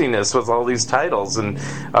craziness with all these titles? And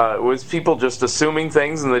was people just assuming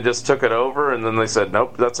things and they just took it over, and then they said,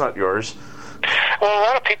 "Nope, that's not yours." Well, a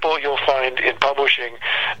lot of people you'll find in publishing,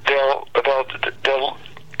 they'll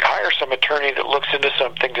hire some attorney that looks into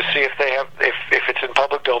something to see if it's in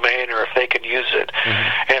public domain or if they can use it.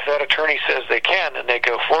 And if that attorney says they can and they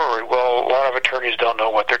go forward, well, a lot of attorneys don't know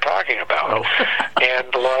what they're talking about.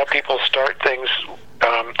 And a lot of people start things,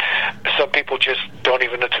 some people just don't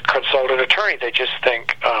even consult an attorney. They just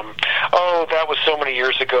think, oh, that was so many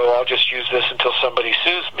years ago, I'll just use this until somebody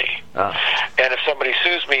sues me. And if somebody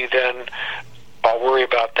sues me, then I'll worry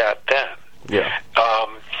about that then. Yeah.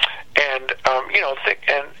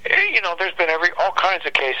 There's been all kinds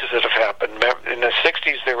of cases that have happened. In the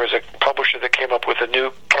 60s, there was a publisher that came up with a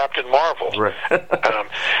new Captain Marvel. Right.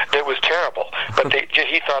 That was terrible. But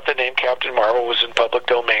he thought the name Captain Marvel was in public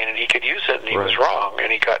domain, and he could use it, and he was wrong,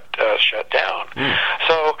 and he got shut down.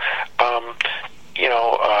 So,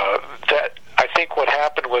 that I think what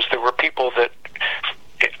happened was there were people that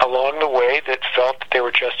along the way that felt that they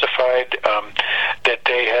were justified, that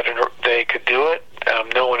they could do it.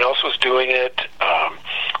 No one else was doing it,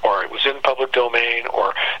 or it was in public domain,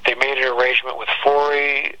 or they made an arrangement with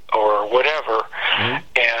Forey or whatever, and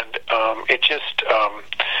it just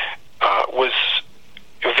was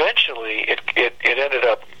eventually it ended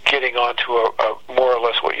up getting onto a more or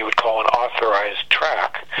less what you would call an authorized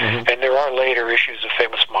track. And there are later issues of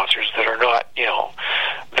Famous Monsters that are not,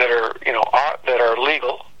 that are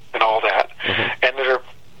legal and all that, and that are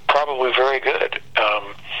probably very good.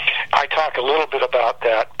 I talk a little bit about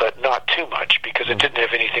that, but not too much, because it didn't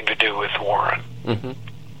have anything to do with Warren.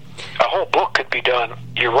 A whole book could be done,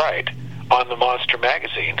 you're right, on the monster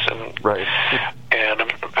magazines, and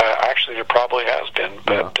actually there probably has been,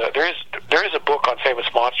 but there is a book on Famous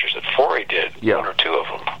Monsters that Forey did, one or two of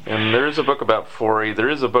them. And there is a book about Forey. There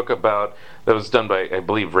is a book that was done by, I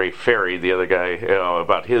believe, Ray Ferry, the other guy,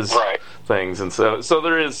 about his things, and so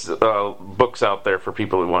there is books out there for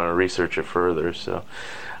people who want to research it further. So.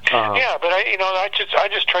 Yeah, but I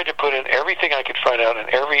just tried to put in everything I could find out and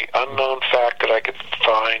every unknown fact that I could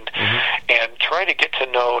find, and try to get to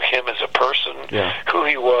know him as a person, who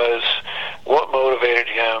he was, what motivated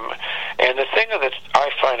him, and the thing that I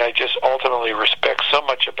find I just ultimately respect so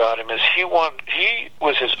much about him is he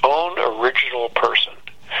was his own original person.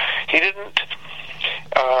 He didn't.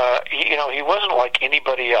 He wasn't like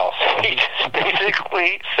anybody else. He just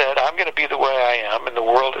basically said, "I'm going to be the way I am, and the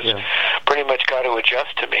world has pretty much got to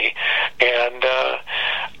adjust to me." And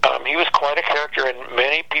he was quite a character, and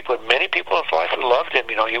many people in his life loved him.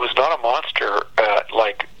 He was not a monster.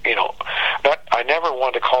 I never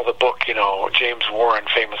wanted to call the book, James Warren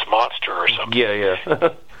Famous Monster or something. Yeah.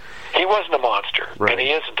 He wasn't a monster, and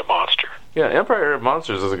he isn't a monster. Yeah, Empire of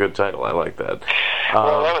Monsters is a good title. I like that.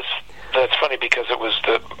 Well, that's funny, because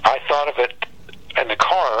I thought of it in the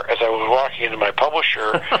car as I was walking into my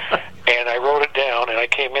publisher, and I wrote it down, and I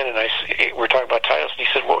came in, and we're talking about titles, and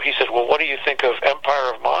he said, well, what do you think of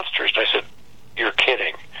Empire of Monsters? And I said, you're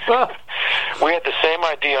kidding. We had the same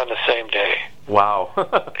idea on the same day. Wow.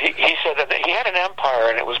 He said that he had an empire,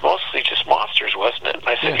 and it was mostly just monsters, wasn't it? And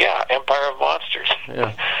I said, yeah Empire of Monsters.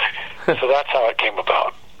 Yeah. So that's how it came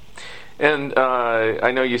about. And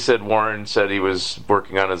I know you said Warren said he was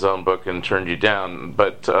working on his own book and turned you down,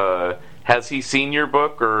 but has he seen your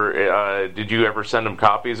book, or did you ever send him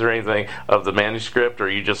copies or anything of the manuscript, or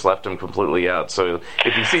you just left him completely out? So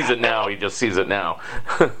if he sees it now, he just sees it now.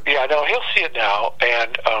 Yeah, no, he'll see it now,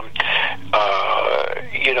 and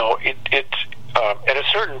at a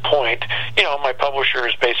certain point, my publisher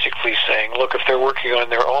is basically saying, look, if they're working on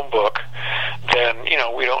their own book, then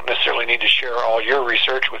we don't necessarily need to share all your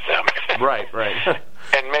research with them. Right.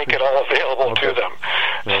 And make it all available to them.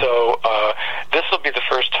 Yeah. So this will be the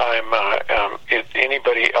first time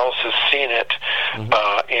anybody else has seen it,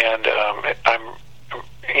 and I'm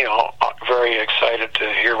very excited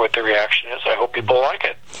to hear what the reaction is. I hope people like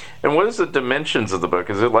it. And what is the dimensions of the book?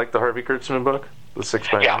 Is it like the Harvey Kurtzman book, the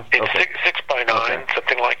 6x9? Yeah, it's 6 by 9,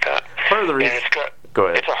 something like that. Part of the reason. Go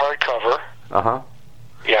ahead. It's a hardcover.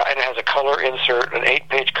 Yeah, and it has a color insert, an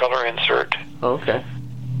 8-page color insert. Oh, okay.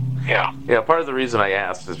 Yeah. Yeah, part of the reason I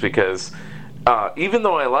asked is because even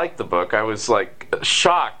though I liked the book, I was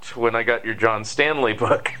shocked when I got your John Stanley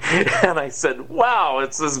book, and I said, "Wow,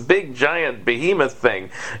 it's this big giant behemoth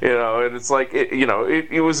thing," and it's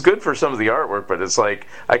it was good for some of the artwork, but it's like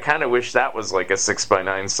I kind of wish that was like a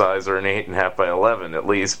 6x9 size or an 8.5 by 11 at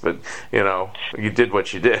least, but you did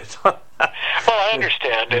what you did. Well, I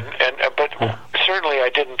understand, but certainly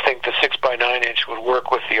I didn't think the 6 by 9 inch would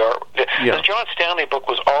work with the art. The John Stanley book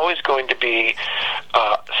was always going to be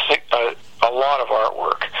a lot of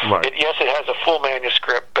artwork. Right. Yes, it has a full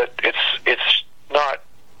manuscript, but it's not.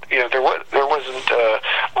 There wasn't.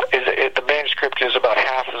 The manuscript is about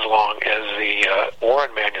half as long as the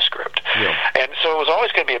Warren manuscript, and so it was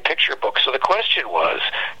always going to be a picture book. So the question was,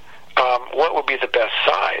 what would be the best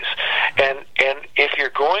size? And if you're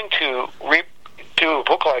going to do a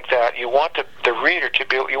book like that, you want the reader to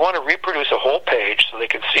you want to reproduce a whole page so they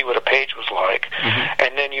can see what a page was like,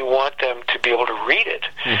 and then you want them to be able to read it.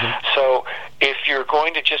 So if you're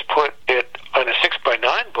going to just put it on a 6 by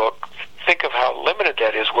 9 book, think of how limited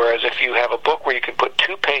that is. Whereas if you have a book where you can put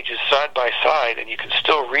 2 pages side by side and you can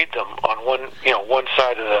still read them on one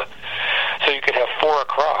side of the, so you could have 4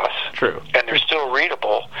 across. True. And they're still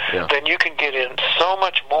readable. Yeah. Then you can get in so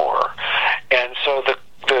much more. And so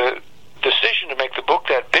the decision to make the book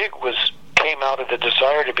that big came out of the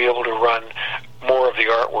desire to be able to run more of the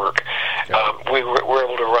artwork. We were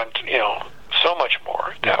able to run so much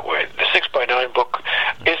more that way. The 6 by 9 book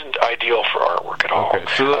isn't ideal for artwork at all. Okay,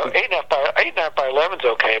 so 8.5 by 11 is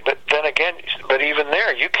okay, but then again, even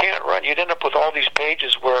there, you can't run. You'd end up with all these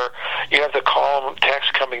pages where you have the column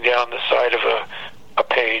text coming down the side of a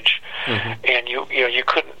page, and you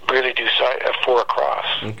couldn't really do 4 across.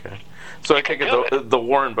 Okay. So I take it the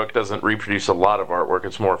Warren book doesn't reproduce a lot of artwork.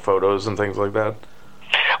 It's more photos and things like that?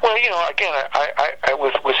 Well, again, I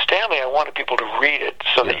with Stanley, I wanted people to read it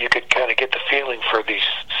so that you could kind of get the feeling for these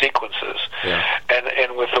sequences. Yeah.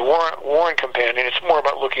 And with the Warren Companion, it's more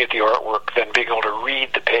about looking at the artwork than being able to read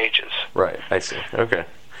the pages. Right, I see. Okay.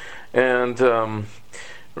 And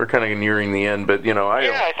we're kind of nearing the end, but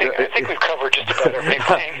I think we've covered just about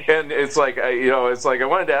everything. And it's like I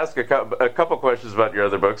wanted to ask a couple questions about your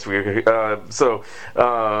other books.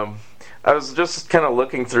 I was just kind of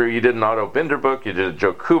looking through. You did an Otto Binder book, you did a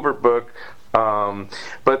Joe Kubert book,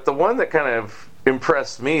 but the one that kind of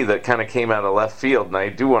impressed me, that kind of came out of left field, and I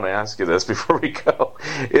do want to ask you this before we go,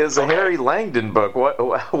 is a Harry Langdon book.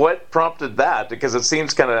 What prompted that? Because it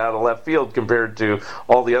seems kind of out of left field compared to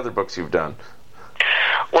all the other books you've done.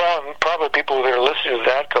 Well, and probably people that are listening to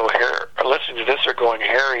that listening to this are going,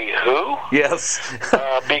 Harry who? Yes.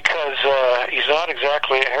 Because he's not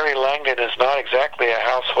exactly, Harry Langdon is not exactly a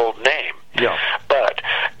household name. Yeah. But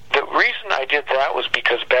the reason I did that was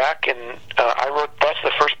because back in, that's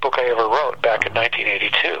the first book I ever wrote back in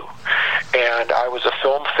 1982. And I was a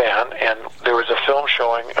film fan, and there was a film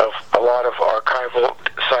showing of a lot of archival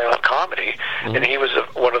silent comedy, and he was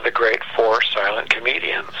one of the great 4 silent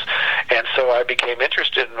comedians. And so I became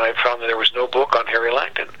interested, and I found that there was no book on Harry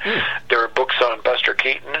Langdon. There were books on Buster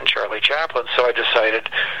Keaton and Charlie Chaplin, so I decided,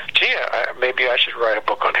 maybe I should write a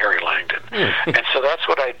book on Harry Langdon. And so that's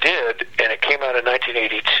what I did, and it came out in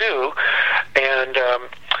 1982, and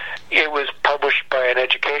it was published by an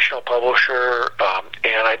educational publisher,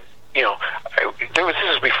 and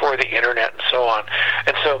this is before the internet and so on.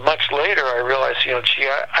 And so much later I realized,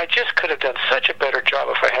 I just could have done such a better job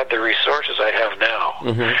if I had the resources I have now.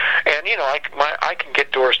 And, I can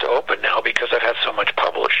get doors to open now because I've had so much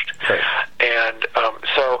published. Right. And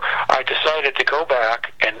so I decided to go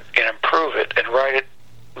back and improve it and write it,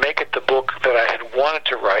 make it the book that I had wanted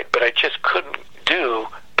to write, but I just couldn't do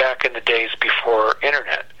back in the days before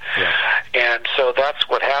internet. Yeah. And so that's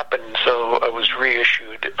what happened. So it was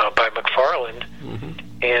reissued by McFarland,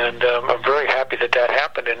 and I'm very happy that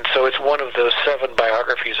happened. And so it's one of those 7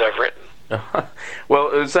 biographies I've written.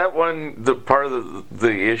 Well, is that the part of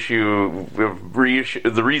the issue of reissue?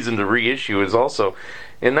 The reason to reissue is also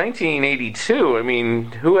in 1982. I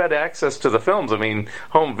mean, who had access to the films? I mean,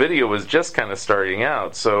 home video was just kind of starting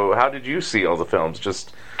out. So, how did you see all the films?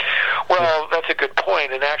 Well, that's a good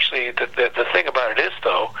point. And actually, the thing about it is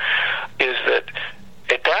that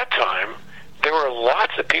at that time there were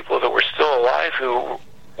lots of people that were still alive who,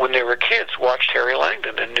 when they were kids, watched Harry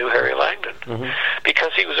Langdon and knew Harry Langdon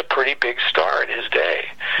because he was a pretty big star in his day.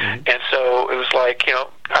 And so it was like,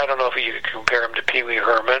 I don't know if you could compare him to Pee Wee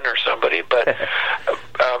Herman or somebody, but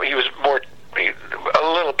he was a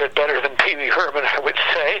little bit better than Pee Wee Herman, I would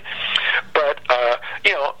say. But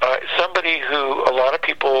somebody who a lot of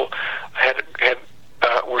people had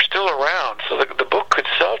were still around, so the book could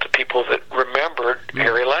sell to people that remembered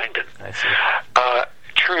Harry Langdon. I see.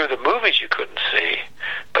 True, the movies you couldn't see,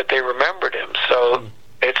 but they remembered him. So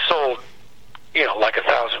it sold, like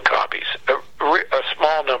 1,000 copies, a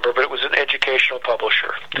small number, but it was an educational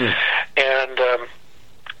publisher. And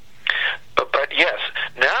but yes,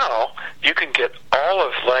 now you can get all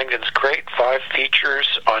of Langdon's great 5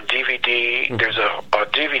 features on DVD. There's a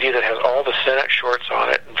DVD that has all the Senate shorts on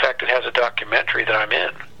it. In fact, it has a documentary that I'm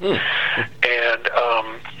in. And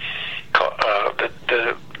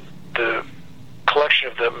the collection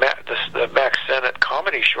of the Max Sennett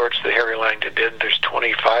comedy shorts that Harry Langdon did, there's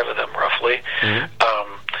 25 of them roughly,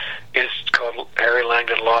 is called Harry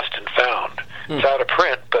Langdon Lost and Found. It's out of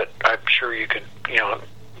print, but I'm sure you could,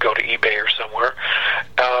 go to eBay or somewhere.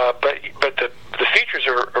 But the features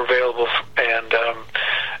are available, and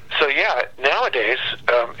so yeah, nowadays,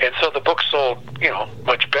 and so the book sold,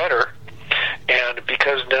 much better. And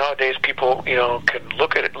because nowadays people, can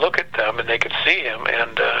look at them and they can see him,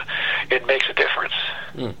 and it makes a difference.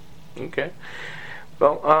 Okay.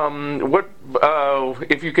 Well, what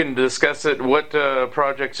if you can discuss it? What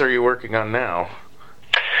projects are you working on now?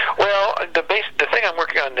 Well, the thing I'm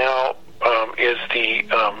working on now is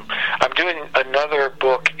I'm doing another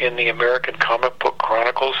book in the American Comic Book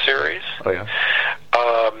Chronicles series. Oh yeah.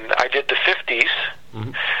 I did the 50s.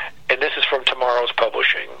 And this is from Tomorrow's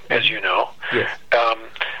Publishing, as you know. Yes.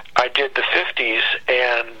 I did the 50s,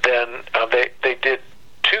 and then they did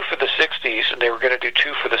 2 for the 60s, and they were going to do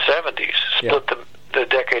 2 for the 70s, split the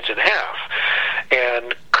decades in half.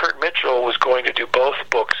 And Kurt Mitchell was going to do both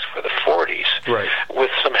books for the 40s, right,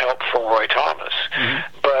 with some help from Roy Thomas.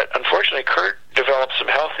 But unfortunately, Kurt developed some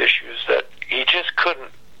health issues that he just couldn't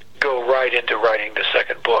go right into writing the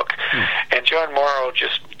second book. And John Morrow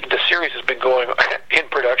the series has been going in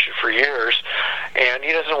production for years, and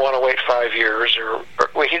he doesn't want to wait 5 years, or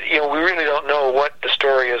we really don't know what the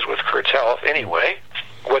story is with Kurt's health anyway.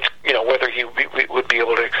 Whether he would be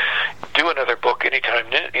able to do another book anytime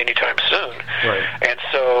soon. Right. And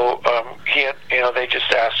so they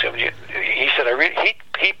just asked him. He said,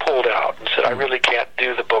 he pulled out and said, I really can't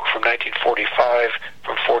do the book from 1945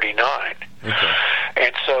 from 49. Okay.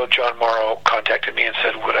 And so John Morrow contacted me and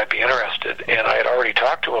said, would I be interested? And I had already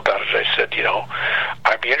talked to him about it. I said,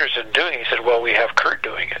 I'd be interested in doing it. He said, well, we have Kurt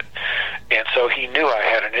doing it. And so he knew I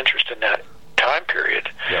had an interest in that time period.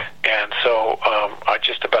 Yeah. And so I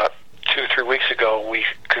just about 2-3 weeks ago, we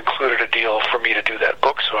concluded a deal for me to do that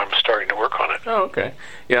book, so I'm starting to work on it. Oh, okay.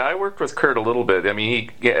 Yeah, I worked with Kurt a little bit. I mean,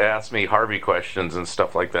 he asked me Harvey questions and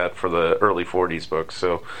stuff like that for the early 40s books.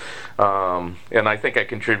 So, and I think I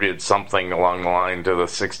contributed something along the line to the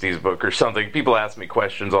 60s book or something. People ask me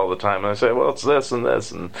questions all the time, and I say, well, it's this and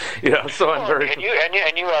this, and so I'm very...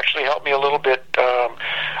 And you actually helped me a little bit,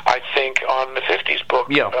 I think, on the 50s book.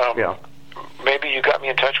 Yeah. Maybe you got me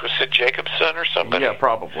in touch with Sid Jacobson or somebody. Yeah,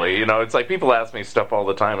 probably. It's like people ask me stuff all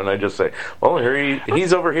the time, and I just say, well,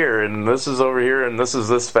 he's over here, and this is over here, and this is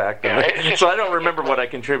this fact. Yeah, so I don't remember what I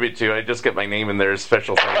contribute to. I just get my name in there as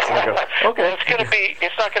special thanks, and I go, okay. Well,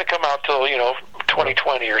 it's not going to come out till,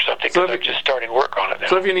 2020 or something, because I'm just starting work on it now.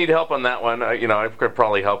 So if you need help on that one, I could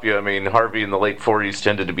probably help you. I mean, Harvey in the late 40s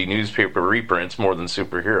tended to be newspaper reprints more than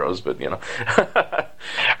superheroes, but,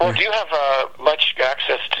 Well, do you have much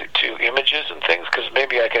access to images and things? Because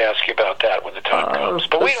maybe I could ask you about that when the time comes.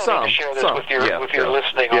 But we don't need to share this with your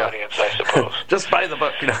listening audience, I suppose. Just buy the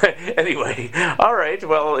book. Anyway, all right.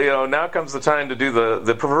 Well, now comes the time to do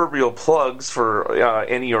the proverbial plugs for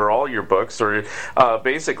any or all your books, or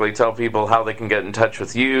basically tell people how they can get in touch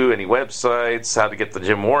with you, any websites, how to get the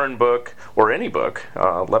Jim Warren book, or any book.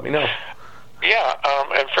 Let me know. Yeah,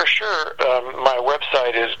 and for sure, my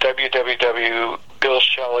website is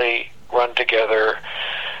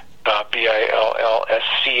www.BillShelley.net.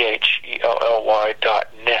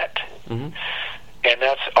 BILLSCHELLY.net. And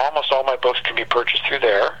that's almost all my books can be purchased through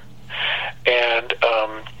there. And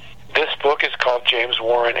this book is called James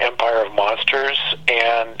Warren, Empire of Monsters,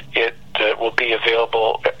 and it will be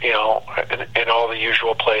available, in all the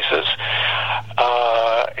usual places.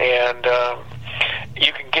 And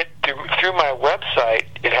you can get through my website.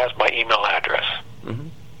 It has my email address. Mm-hmm.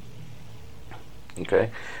 Okay.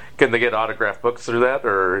 Can they get autographed books through that,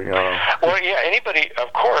 or? Well, yeah, anybody,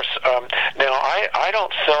 of course. Now, I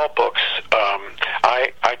don't sell books.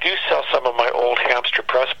 I do sell some of my old Hamster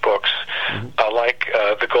Press books, like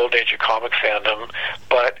The Gold Age of Comic Fandom,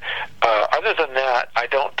 but other than that, I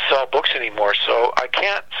don't sell books anymore, so I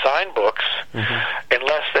can't sign books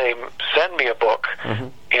unless they send me a book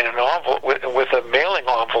in an envelope with a mailing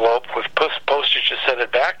envelope with postage to send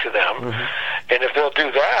it back to them. And if they'll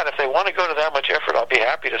do that, if they want to go to that much effort, I'll be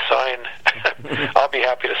happy to sign. I'll be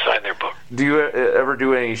happy to sign their book. Do you ever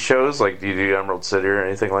do any shows? Like, do you do Emerald City or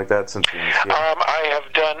anything like that? Since I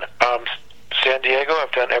have done San Diego.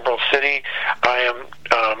 I've done Emerald City. I am.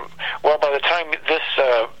 Well, by the time this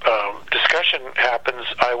discussion happens,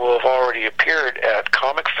 I will have already appeared at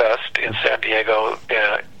Comic Fest in San Diego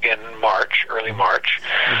in March, early March. So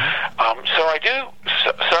I do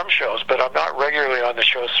some shows, but I'm not regularly on the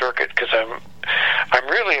show circuit because I'm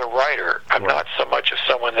really a writer. I'm not so much of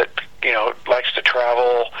someone that likes to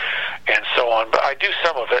travel and so on, but I do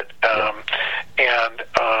some of it. And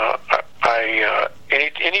I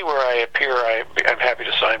anywhere I appear, I'm happy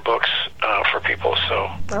to sign books for people. So.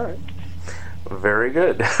 All right. Very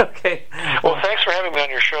good. Okay. Well, thanks for having me on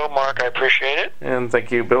your show, Mark. I appreciate it. And thank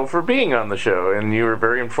you, Bill, for being on the show. And you were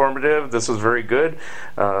very informative. This was very good.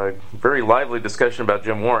 Very lively discussion about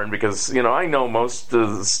Jim Warren because, I know most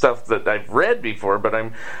of the stuff that I've read before, but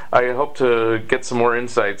I hope to get some more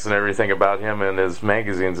insights and everything about him and his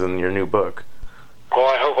magazines in your new book. Well,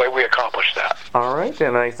 I hope we accomplish that. All right,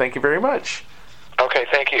 and I thank you very much. Okay,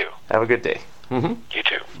 thank you. Have a good day. You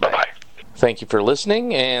too. Bye-bye. Thank you for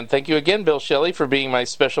listening, and thank you again, Bill Shelley, for being my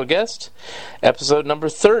special guest. Episode number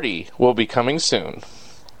 30 will be coming soon.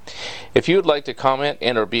 If you would like to comment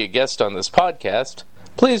and or be a guest on this podcast,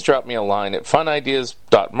 please drop me a line at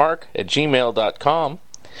funideas.mark@gmail.com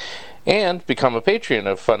and become a patron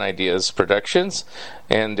of Fun Ideas Productions.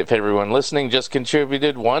 And if everyone listening just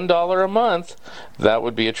contributed $1 a month, that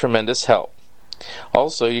would be a tremendous help.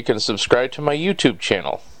 Also, you can subscribe to my YouTube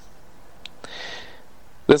channel.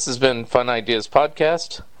 This has been Fun Ideas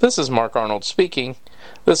Podcast. This is Mark Arnold speaking.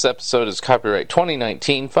 This episode is copyright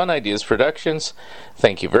 2019 Fun Ideas Productions.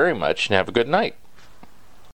 Thank you very much and have a good night.